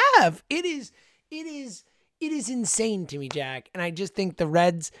have. It is insane to me, Jack. And I just think the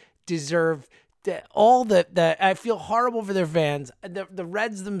Reds deserve I feel horrible for their fans. The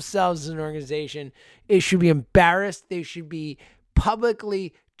Reds themselves as an organization, it should be embarrassed. They should be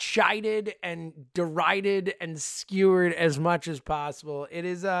publicly chided and derided and skewered as much as possible. It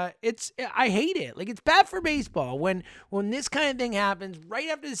is I hate it. Like, it's bad for baseball when this kind of thing happens right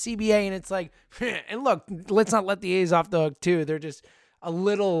after the CBA, and it's like, and look, let's not let the A's off the hook too. They're just a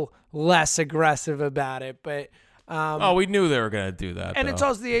little less aggressive about it, but we knew they were going to do that. And though. It's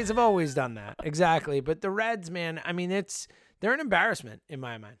also the A's have always done that. Exactly. But the Reds, man, they're an embarrassment in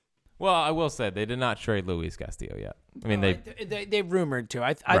my mind. Well, I will say they did not trade Luis Castillo yet. They rumored to.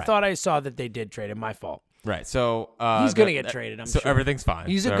 I thought I saw that they did trade him. My fault. Right. So he's going to get traded. I'm sure. So everything's fine.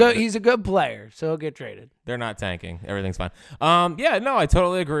 He's a good player, so he'll get traded. They're not tanking. Everything's fine. I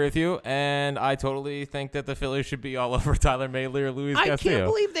totally agree with you, and I totally think that the Phillies should be all over Tyler Mahle or Luis Castillo. I can't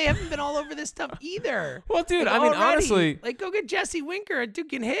believe they haven't been all over this stuff either. Well, dude, already, honestly, go get Jesse Winker. A dude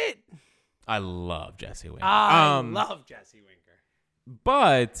can hit. I love Jesse Winker. I love Jesse Winker.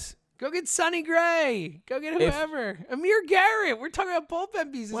 But go get Sonny Gray. Go get whoever. Amir Garrett. We're talking about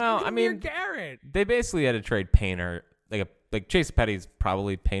bullpen pieces. Well, Amir Garrett. They basically had to trade Painter. Like Chase Petty's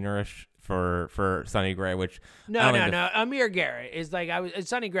probably Painterish for Sonny Gray, which no. Amir Garrett is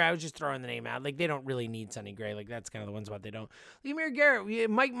Sonny Gray. I was just throwing the name out. Like, they don't really need Sonny Gray. Like, that's kind of the one spot they don't. Amir Garrett,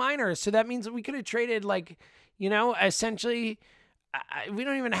 Mike Minor. So that means that we could have traded essentially. We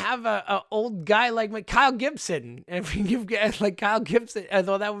don't even have a old guy like Kyle Gibson. If we give Kyle Gibson, I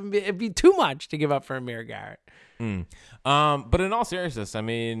thought it'd be too much to give up for Amir Garrett. But in all seriousness,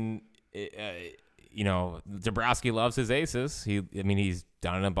 Dabrowski loves his aces. He's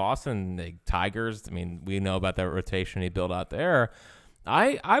done it in Boston. The Tigers. We know about that rotation he built out there.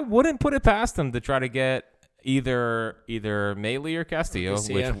 I wouldn't put it past him to try to get either Mahle or Castillo,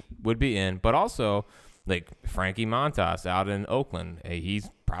 which would be in, but also. Like Frankie Montas out in Oakland, he's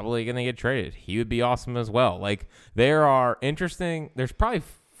probably going to get traded. He would be awesome as well. Like, there's probably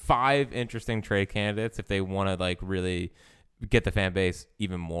 5 interesting trade candidates if they want to really get the fan base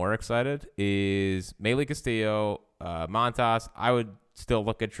even more excited. Is Mahle Castillo, Montas. I would still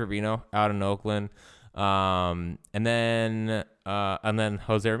look at Trevino out in Oakland. And then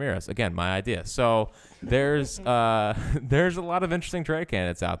Jose Ramirez, again, my idea. So there's a lot of interesting trade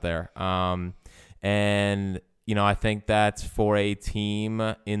candidates out there. And I think that's for a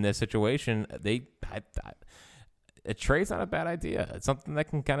team in this situation, a trade's not a bad idea. It's something that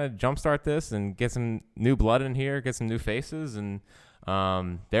can kind of jumpstart this and get some new blood in here, get some new faces, and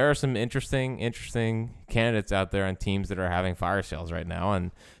there are some interesting candidates out there on teams that are having fire sales right now.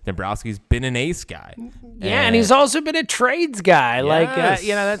 And Dombrowski's been an ace guy. Yeah, and he's also been a trades guy. Yes.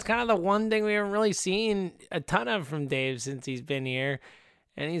 That's kind of the one thing we haven't really seen a ton of from Dave since he's been here.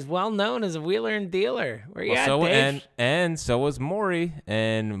 And he's well known as a wheeler and dealer. Where you at, Dave? And so was Morey,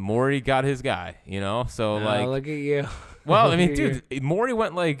 and Morey got his guy. So look at you. Well, I mean, dude, Morey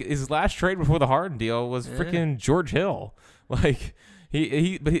went his last trade before the Harden deal was freaking George Hill. And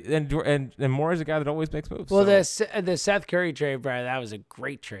Morey's a guy that always makes moves. Well, the Seth Curry trade, Brian, that was a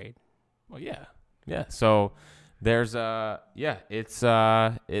great trade. Well, yeah. So there's there's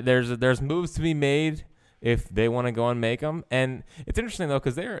moves to be made if they want to go and make them. And it's interesting though,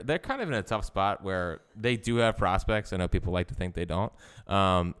 because they're kind of in a tough spot where they do have prospects. I know people like to think they don't.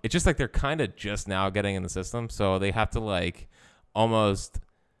 It's just they're kind of just now getting in the system, so they have to almost.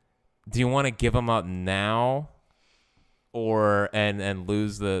 Do you want to give them up now? And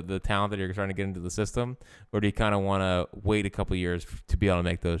lose the talent that you're trying to get into the system, or do you kind of want to wait a couple years to be able to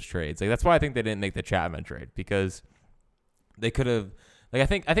make those trades? That's why I think they didn't make the Chapman trade, because they could have. I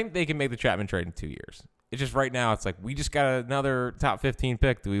think they can make the Chapman trade in 2 years. It's just right now it's we just got another top 15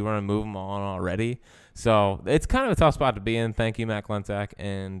 pick. Do we want to move them on already? So it's kind of a tough spot to be in. Thank you, Matt Klentak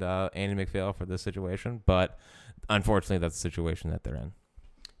and Andy McPhail for this situation, but unfortunately that's the situation that they're in.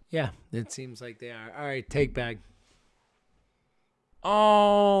 Yeah, it seems like they are. All right, take back.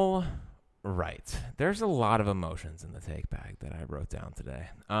 All right. There's a lot of emotions in the take bag that I wrote down today.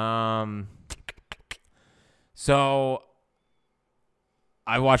 So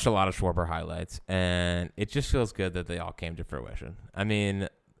I watched a lot of Schwarber highlights, and it just feels good that they all came to fruition. I mean,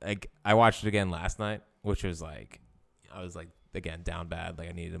 I watched it again last night, which was I was again down bad,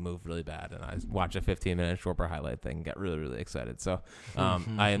 I needed to move really bad, and I watched a 15-minute Schwarber highlight thing and got really, really excited. So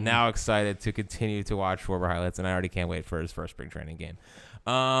I am now excited to continue to watch Schwarber highlights, and I already can't wait for his first spring training game.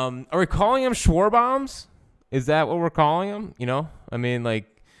 Are we calling him Schwarbombs? Is that what we're calling him? I mean,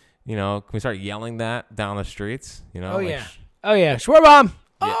 can we start yelling that down the streets? Oh yeah, Schwarbomb.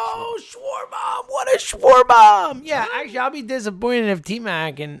 Yeah. Oh, Schwarbomb! What a Schwarbomb! Yeah, actually, I'll be disappointed if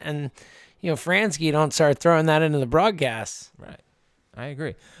T-Mac and Fransky don't start throwing that into the broadcast. Right, I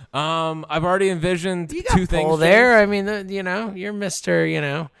agree. I've already envisioned two things. Paul there. I mean, you're Mister.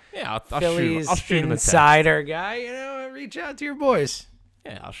 Yeah, I'll Phillies shoot him insider guy. Reach out to your boys.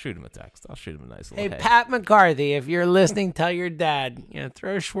 Yeah, I'll shoot him a text. I'll shoot him a nice little. Hey, Pat McCarthy, if you're listening, tell your dad.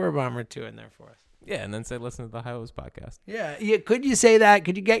 Throw a Schwarbomb or two in there for us. Yeah, and then say, listen to the High Hopes podcast. Yeah. Could you say that?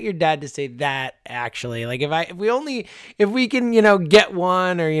 Could you get your dad to say that? Actually, if we can, get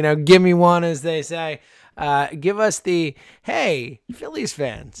one or give me one, as they say, give us the hey, Phillies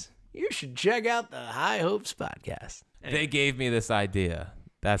fans, you should check out the High Hopes podcast. Anyway. They gave me this idea.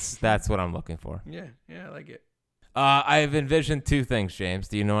 That's what I'm looking for. Yeah, I like it. I've envisioned two things, James.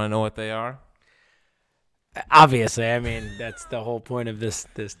 Do you want to know what they are? Obviously, I mean that's the whole point of this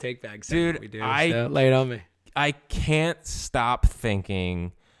take back segment. Dude, we do. So lay it on me. I can't stop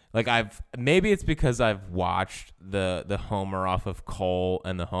thinking. Maybe it's because I've watched the homer off of Cole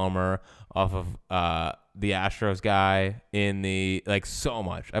and the homer off of the Astros guy in the so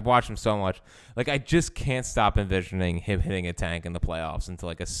much. I've watched him so much. I just can't stop envisioning him hitting a tank in the playoffs into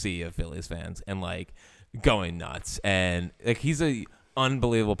a sea of Phillies fans and going nuts. And he's a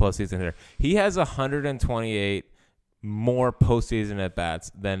unbelievable postseason hitter. He has 128 more postseason at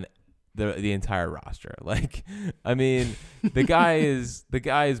bats than the entire roster. I mean, the guy has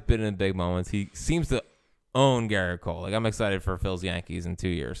been in big moments. He seems to own Garrett Cole. I'm excited for Phil's Yankees in 2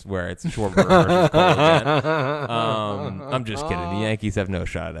 years, where it's Schwarber versus Cole again. I'm just kidding. The Yankees have no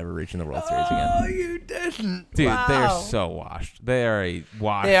shot at ever reaching the World Series again. Oh, you didn't, dude. Wow. They are so washed. They are a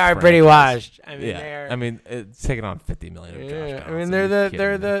washed. They are franchise. pretty washed. I mean, yeah. I mean, it's taking on $50 million of Josh Donaldson. I mean,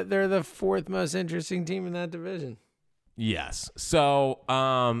 they're the fourth most interesting team in that division. Yes. So,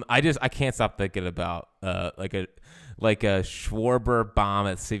 I can't stop thinking about like a Schwarber bomb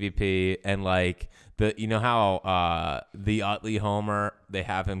at CVP and how the Utley homer, they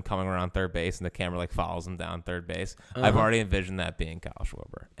have him coming around third base and the camera follows him down third base. Uh-huh. I've already envisioned that being Kyle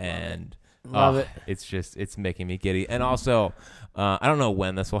Schwarber, and Love it. It's making me giddy. And also, I don't know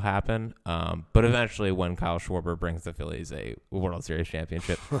when this will happen, but eventually when Kyle Schwarber brings the Phillies a World Series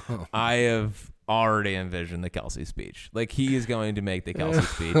championship, I have already envision the Kelsey speech. Like, he is going to make the Kelsey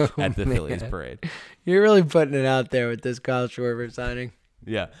speech at the Phillies parade. You're really putting it out there with this Kyle Schwarber signing.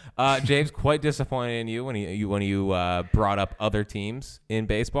 Yeah. James, quite disappointed in you when you brought up other teams in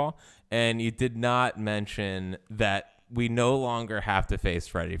baseball, and you did not mention that we no longer have to face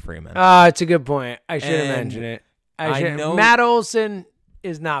Freddie Freeman. It's a good point. I should have mentioned it. I know Matt Olson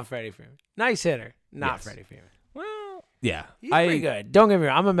is not Freddie Freeman. Nice hitter, not Freddie Freeman. Well, yeah, he's pretty good. Don't get me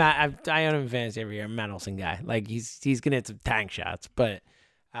wrong. I own him fantasy every year. I'm a Matt Olson guy. Like, he's gonna hit some tank shots, but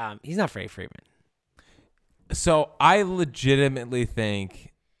he's not Freddie Freeman. So I legitimately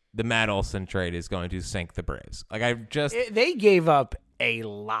think the Matt Olson trade is going to sink the Braves. Like, they gave up a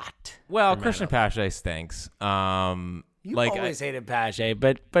lot. Well, Christian Pache stinks. You always hated Pache,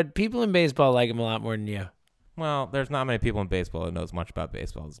 but people in baseball like him a lot more than you. Well, there's not many people in baseball that knows much about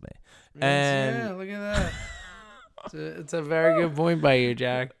baseball as me. Yeah, look at that. It's a very good point by you,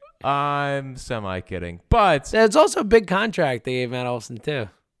 Jack. I'm semi-kidding. But it's also a big contract they gave Matt Olson, too.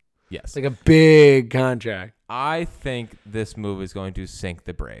 Yes. Like a big contract. I think this move is going to sink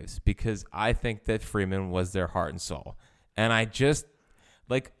the Braves because I think that Freeman was their heart and soul. And I just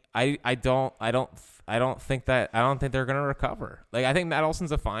I don't think they're going to recover. Like, I think Matt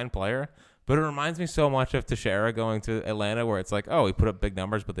Olson's a fine player, but it reminds me so much of Teixeira going to Atlanta, where it's like, oh, he put up big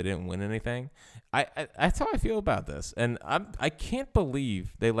numbers, but they didn't win anything. That's how I feel about this, and I can't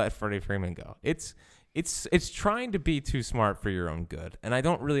believe they let Freddie Freeman go. It's trying to be too smart for your own good, and I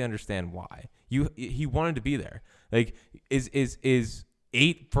don't really understand why. He wanted to be there. Like, is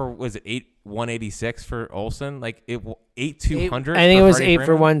 186 for Olson? Like, 200. I think it was Freddie 8 Freeman?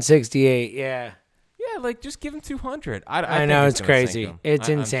 For 168. Yeah. Yeah, like, just give him 200. I know, it's crazy. It's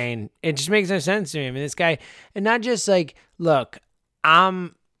insane. It just makes no sense to me. I mean, this guy, and not just like, look,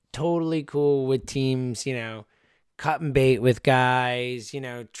 I'm totally cool with teams, cutting bait with guys,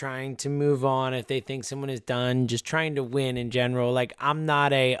 trying to move on if they think someone is done, just trying to win in general. Like, I'm not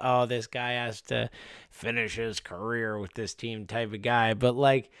this guy has to finish his career with this team type of guy. But,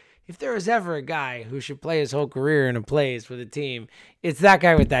 like, if there was ever a guy who should play his whole career in a place with a team, it's that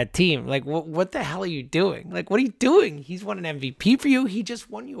guy with that team. Like, what the hell are you doing? Like, what are you doing? He's won an MVP for you. He just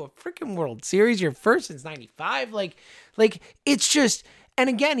won you a freaking World Series. You're first since 95. Like, it's just... And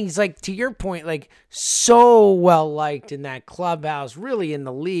again, he's like, to your point, like, so well liked in that clubhouse, really in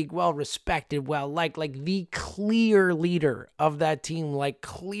the league, well respected, well liked, like the clear leader of that team, like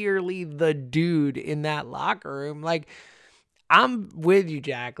clearly the dude in that locker room. Like, I'm with you,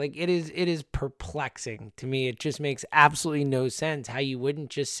 Jack. Like, it is perplexing to me. It just makes absolutely no sense how you wouldn't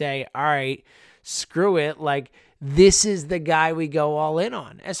just say, all right, screw it. Like, this is the guy we go all in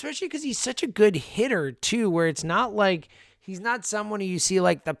on, especially because he's such a good hitter too, where it's not like, he's not someone who you see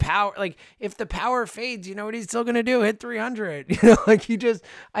like the power, like if the power fades, you know what he's still going to do? Hit 300, like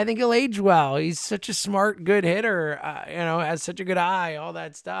I think he'll age well. He's such a smart, good hitter, has such a good eye, all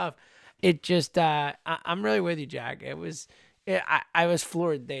that stuff. It just, I'm really with you, Jack. I was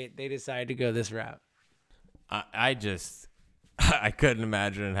floored they decided to go this route. I couldn't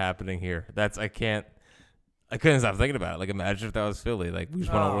imagine it happening here. I couldn't stop thinking about it. Like, imagine if that was Philly. Like, we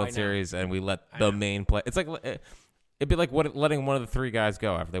just won a World Series and we let the main play. It's like, it'd be like letting one of the three guys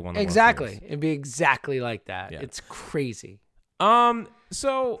go after they won the World Series. It'd be exactly like that. Yeah. It's crazy.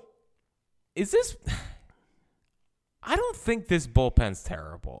 So is this? I don't think this bullpen's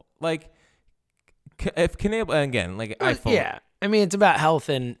terrible. Like, if Knebel again, like yeah. I mean, it's about health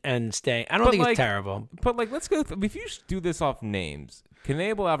and staying. I don't think it's terrible. But like, let's go. If you do this off names,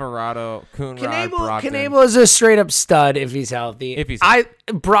 Knebel, Alvarado, Coonrod, Brogdon. Knebel is a straight up stud if he's healthy.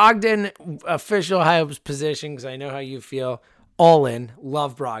 Brogdon, official high hopes position, because I know how you feel. All in.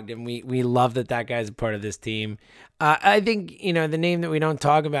 Love Brogdon. We love that guy's a part of this team. I think, the name that we don't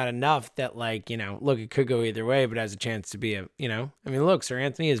talk about enough that, like, look, it could go either way, but has a chance to be look, Sir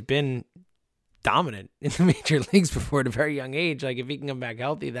Anthony has been dominant in the major leagues before at a very young age. Like, if he can come back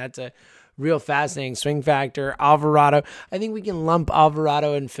healthy, that's a real fascinating swing factor. Alvarado, I think we can lump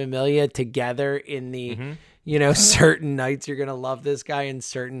Alvarado and Familia together in the, certain nights you're going to love this guy and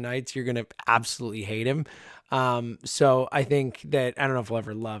certain nights you're going to absolutely hate him. So I think that, I don't know if we'll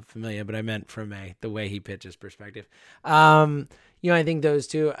ever love Familia, but I meant from the way he pitches perspective. I think those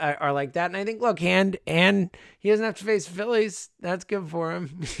two are like that. And I think, look, Hand, he doesn't have to face Phillies. That's good for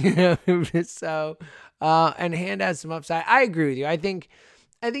him. So, and Hand has some upside. I agree with you. I think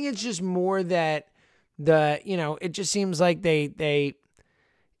it's just more that it just seems like they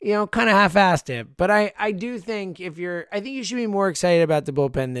kind of half-assed it. But I do think I think you should be more excited about the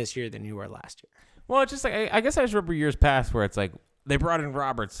bullpen this year than you were last year. Well, it's just like, I guess I just remember years past where it's like, they brought in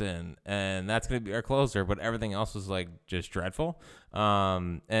Robertson, and that's going to be our closer, but everything else was like just dreadful.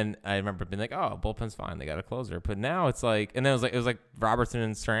 And I remember being like, oh, bullpen's fine. They got a closer. But now it's like, and then it was like Robertson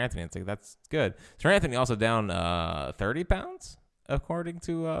and Sir Anthony. It's like, that's good. Sir Anthony also down 30 pounds, according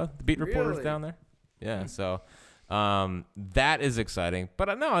to the beat reporters down there. Yeah. So that is exciting.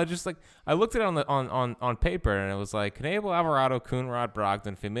 But no, I just like, I looked at it on paper, and it was like Knebel, Alvarado, Coonrod,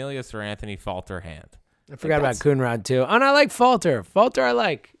 Brogdon, Familia, Sir Anthony, Falter, Hand. I forgot about Coonrod too. And I like Falter. Falter I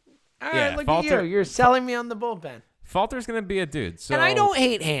like. All right, look at you. You're selling me on the bullpen. Falter's gonna be a dude. So, and I don't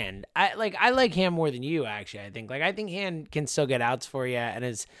hate Hand. I like Hand more than you, actually. I think Hand can still get outs for you and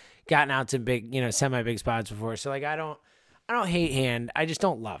has gotten out to big, semi-big spots before. So like I don't hate Hand. I just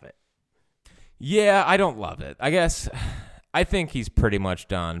don't love it. Yeah, I don't love it. I guess I think he's pretty much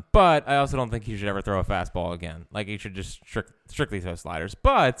done, but I also don't think he should ever throw a fastball again. Like he should just strictly throw sliders.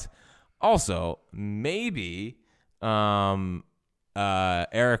 But also maybe Eric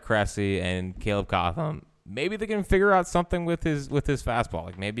Cressy and Caleb Cotham, maybe they can figure out something with his fastball.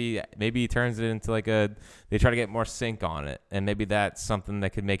 Like maybe he turns it into like they try to get more sync on it, and maybe that's something that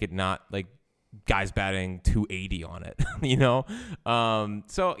could make it not like guys batting 280 on it,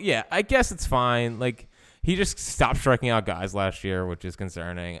 So yeah, I guess it's fine. Like he just stopped striking out guys last year, which is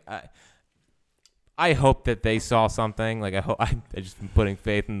concerning. I hope that they saw something. Like I just been putting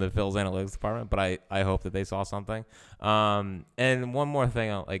faith in the Phil's analytics department, but I hope that they saw something. And one more thing,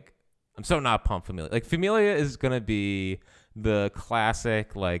 I'm so not pumped Familia. Like Familia is gonna be the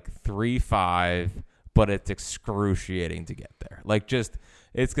classic like 3-5, but it's excruciating to get there. Like just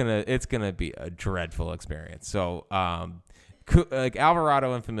it's gonna be a dreadful experience. So like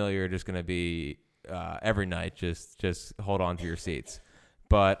Alvarado and Familia are just gonna be every night. Just hold on to your seats.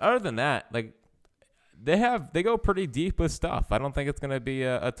 But other than that, like. They go pretty deep with stuff. I don't think it's going to be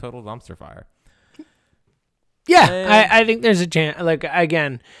a total dumpster fire. Yeah, I think there's a chance. Like,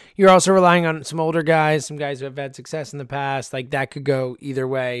 again, you're also relying on some older guys, some guys who have had success in the past. Like, that could go either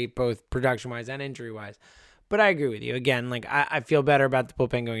way, both production-wise and injury-wise. But I agree with you. Again, like, I feel better about the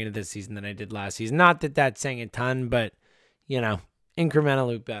bullpen going into this season than I did last season. Not that that's saying a ton, but,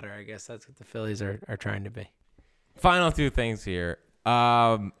 incrementally better. I guess that's what the Phillies are trying to be. Final two things here.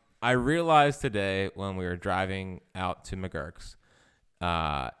 I realized today when we were driving out to McGurk's,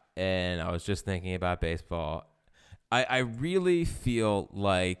 and I was just thinking about baseball, I really feel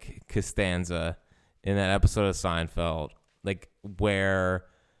like Costanza in that episode of Seinfeld, like where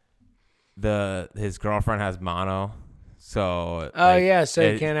his girlfriend has mono. So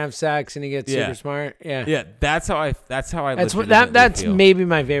he can't have sex and he gets super smart. Yeah, that's how I that's feel. Maybe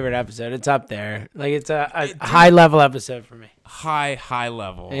my favorite episode. It's up there. Like it's a high level episode for me. High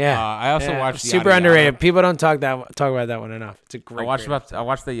level. Yeah. I also watched super Yada Underrated. Yada. People don't talk about that one enough. It's a great. I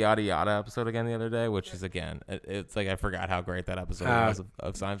watched the Yada Yada episode again the other day, which is it's like I forgot how great that episode was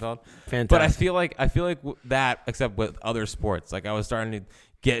of Seinfeld. Fantastic. But I feel like that, except with other sports, like I was starting to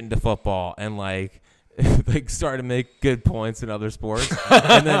get into football and like started to make good points in other sports.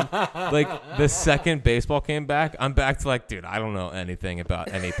 And then like the second baseball came back, I'm back to like, dude, I don't know anything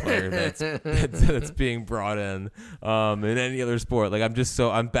about any player that's being brought in any other sport. Like I'm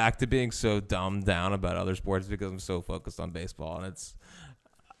back to being so dumbed down about other sports because I'm so focused on baseball. And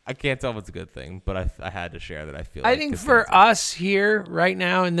I can't tell if it's a good thing, but I had to share that. I think for us here right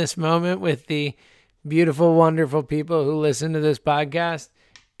now in this moment with the beautiful, wonderful people who listen to this podcast,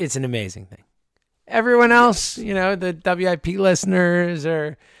 it's an amazing thing. Everyone else, the WIP listeners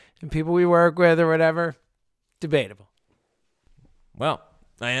or people we work with or whatever, debatable. Well,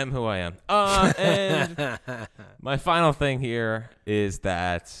 I am who I am. And my final thing here is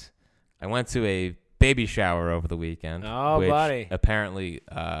that I went to a baby shower over the weekend. Oh, which buddy. Apparently,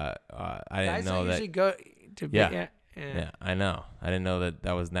 I didn't know that. Go to yeah, I know. I didn't know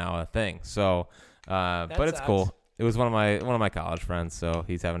that was now a thing. So, but it's cool. It was one of my college friends, so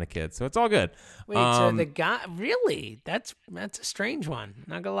he's having a kid, so it's all good. Wait, so the guy really? That's a strange one.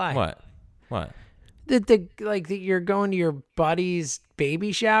 Not gonna lie. What? That you're going to your buddy's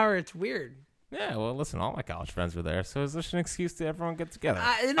baby shower. It's weird. Yeah, well, listen, all my college friends were there, so it's just an excuse to everyone get together.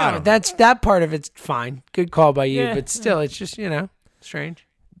 No, that part of it's fine. Good call by you, but still, it's just strange.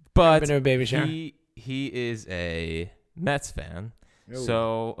 But been to a baby shower. He is a Mets fan.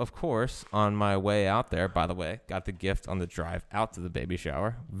 So, of course, on my way out there, by the way, got the gift on the drive out to the baby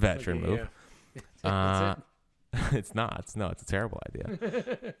shower. Veteran move. It's not. It's a terrible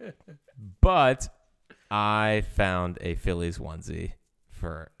idea. But I found a Phillies onesie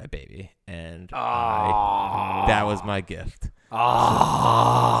for a baby, and that was my gift.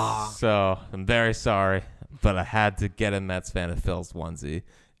 So I'm very sorry. but I had to get a Mets fan a Phil's onesie.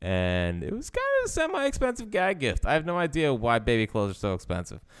 And it was kind of a semi-expensive gag gift. I have no idea why baby clothes are so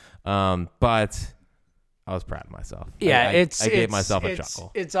expensive. But I was proud of myself. Yeah, I gave myself a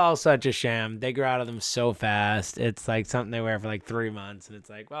chuckle. It's all such a sham. They grow out of them so fast. It's like something they wear for like 3 months, and it's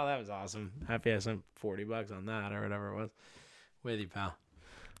like, well, that was awesome. Happy I spent $40 on that or whatever it was. With you, pal.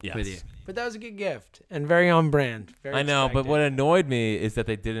 Yes. With you. But that was a good gift and very on brand. Very I know, expected. but what annoyed me is that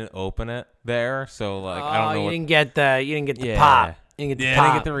they didn't open it there. So like, I don't know. You didn't get the pop. You didn't get the pop. I didn't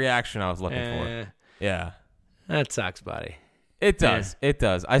get the reaction I was looking for. Yeah. That sucks, buddy. It does. Yeah. It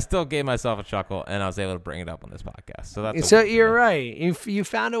does. I still gave myself a chuckle, and I was able to bring it up on this podcast. So that's so you're right. You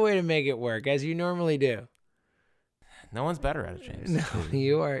found a way to make it work, as you normally do. No one's better at it, James. No,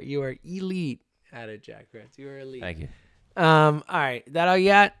 you are elite at it, Jack Ritz. You are elite. Thank you. All right. That all you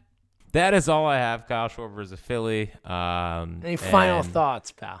got? That is all I have. Kyle Schwarber is a Philly. Any final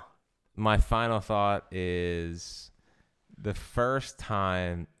thoughts, pal? My final thought is the first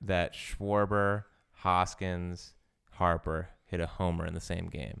time that Schwarber, Hoskins, Harper hit a homer in the same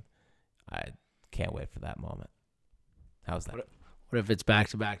game. I can't wait for that moment. How's that? What if it's back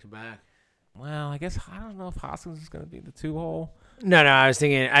to back to back? Well, I guess I don't know if Hoskins is going to be the 2-hole. No. I was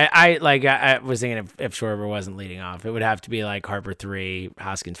thinking. I was thinking if Schwarber wasn't leading off, it would have to be like Harper 3,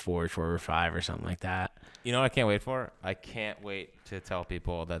 Hoskins 4, Schwarber 5, or something like that. You know what I can't wait for? I can't wait to tell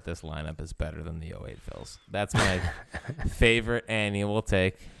people that this lineup is better than the 08 Phils. That's my favorite annual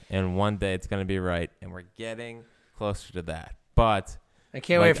take, and one day it's going to be right, and we're getting closer to that. But I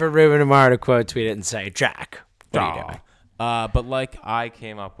can't wait for Ruben tomorrow to quote tweet it and say, Jack, what are you doing? But like I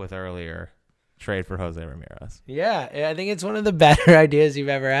came up with earlier, trade for Jose Ramirez. Yeah, I think it's one of the better ideas you've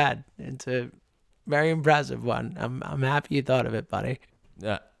ever had. It's a very impressive one. I'm happy you thought of it, buddy.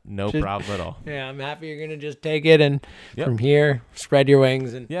 No problem at all. Yeah, I'm happy you're going to just take it and from here, spread your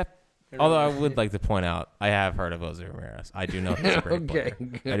wings. And Although I would like to point out, I have heard of Jose Ramirez. I do know he's a great player.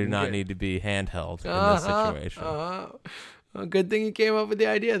 I do not need to be handheld in this situation. Well, good thing you came up with the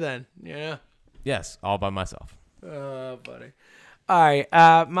idea then. Yeah. Yes, all by myself. Oh, buddy. All right.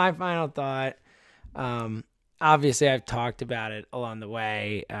 My final thought. Obviously, I've talked about it along the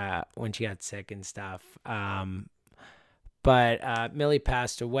way when she got sick and stuff. But Millie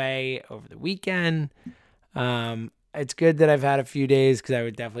passed away over the weekend. It's good that I've had a few days because I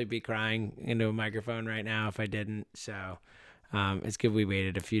would definitely be crying into a microphone right now if I didn't. So it's good we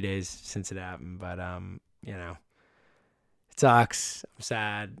waited a few days since it happened. But, it sucks. I'm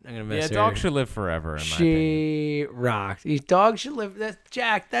sad. I'm going to miss her. Yeah, dogs should live forever, in my opinion. She rocked. These dogs should live.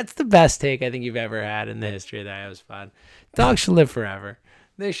 Jack, that's the best take I think you've ever had in the history of the Iowa's Pod. Dogs should live forever.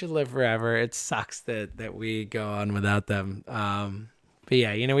 They should live forever. It sucks that we go on without them. But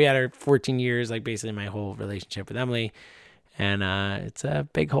yeah, we had her 14 years, like basically my whole relationship with Emily. And it's a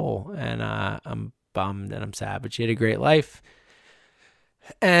big hole. And I'm bummed and I'm sad. But she had a great life.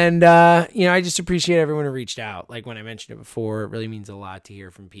 And, I just appreciate everyone who reached out. Like when I mentioned it before, it really means a lot to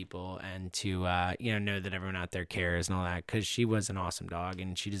hear from people and to, know that everyone out there cares and all that. Because she was an awesome dog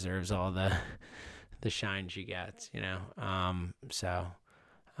and she deserves all the shine she gets, So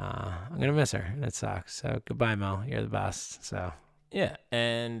I'm going to miss her. And it sucks. So goodbye, Mel. You're the best. So. Yeah.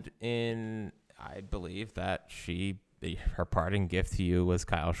 And I believe that her parting gift to you was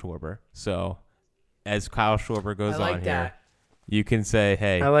Kyle Schwarber. So as Kyle Schwarber goes on here. You can say,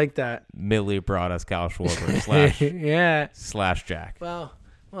 hey, I like that. Millie brought us Kyle Schwarber / Jack.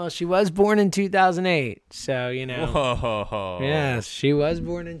 Well, she was born in 2008, so, Whoa. Yes, she was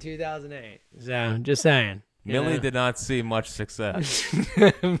born in 2008. So, just saying. Millie did not see much success.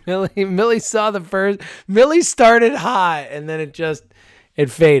 Millie saw the first. Millie started hot, and then it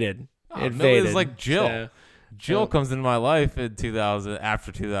faded. Millie was like Jill. So, Jill comes into my life in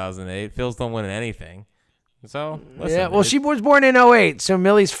after 2008. Phils don't win anything. So, listen, she was born in 2008, so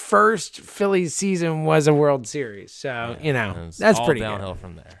Millie's first Phillies season was a World Series. So, that's pretty downhill good.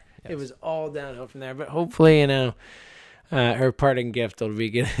 From there. Yes. It was all downhill from there. But hopefully, her parting gift will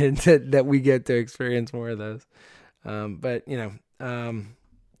be that we get to experience more of those. But, is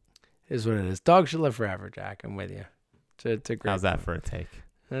what it is. Dogs should live forever, Jack. I'm with you. It's a great How's that for a take?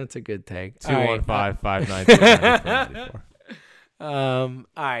 That's a good take. 215-592-94. All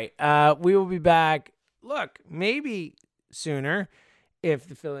right. We will be back. Look, maybe sooner if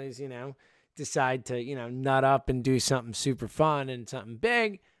the Phillies, decide to, nut up and do something super fun and something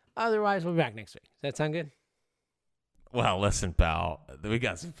big. Otherwise, we'll be back next week. Does that sound good? Well, listen, pal, we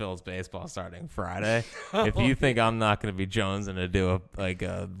got some Phil's baseball starting Friday. If you think I'm not going to be jonesing to do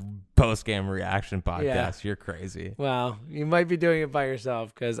a post-game reaction podcast, you're crazy. Well, you might be doing it by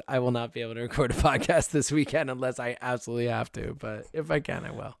yourself because I will not be able to record a podcast this weekend unless I absolutely have to. But if I can,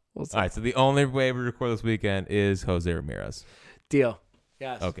 I will. We'll see. All right, so the only way we record this weekend is Jose Ramirez. Deal.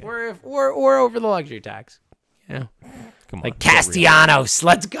 Yes. Okay. We're over the luxury tax. Yeah. Come on. Like Castellanos.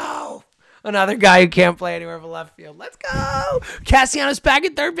 Let's go. Another guy who can't play anywhere but left field. Let's go. Castellanos back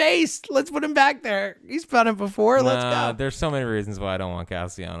at third base. Let's put him back there. He's done it before. Let's go. There's so many reasons why I don't want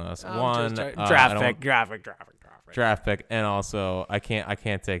Castellanos. One, draft pick, and also I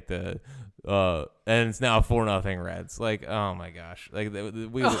can't take the and it's now 4-0 Reds. Like, oh my gosh, like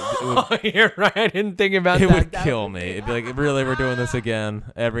you're right. I didn't think about that. It would kill me. It'd be like, really, we're doing this again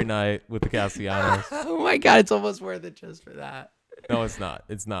every night with the Castellanos. Oh my God, it's almost worth it just for that. No, it's not.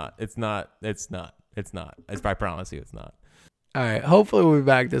 It's not. I promise you, it's not. All right. Hopefully, we'll be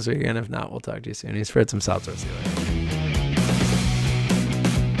back this weekend. If not, we'll talk to you soon. He's Fritz himself. So see you later.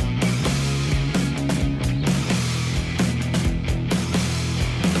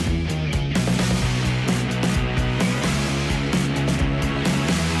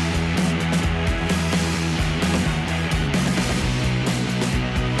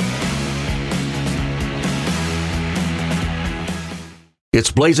 It's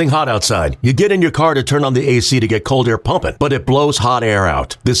blazing hot outside. You get in your car to turn on the AC to get cold air pumping, but it blows hot air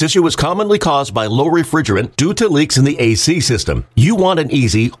out. This issue is commonly caused by low refrigerant due to leaks in the AC system. You want an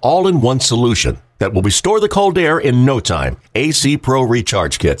easy, all-in-one solution that will restore the cold air in no time. AC Pro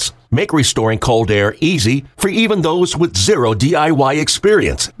Recharge Kits make restoring cold air easy for even those with zero DIY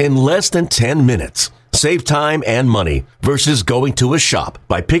experience in less than 10 minutes. Save time and money versus going to a shop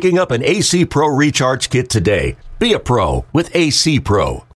by picking up an AC Pro Recharge Kit today. Be a pro with AC Pro.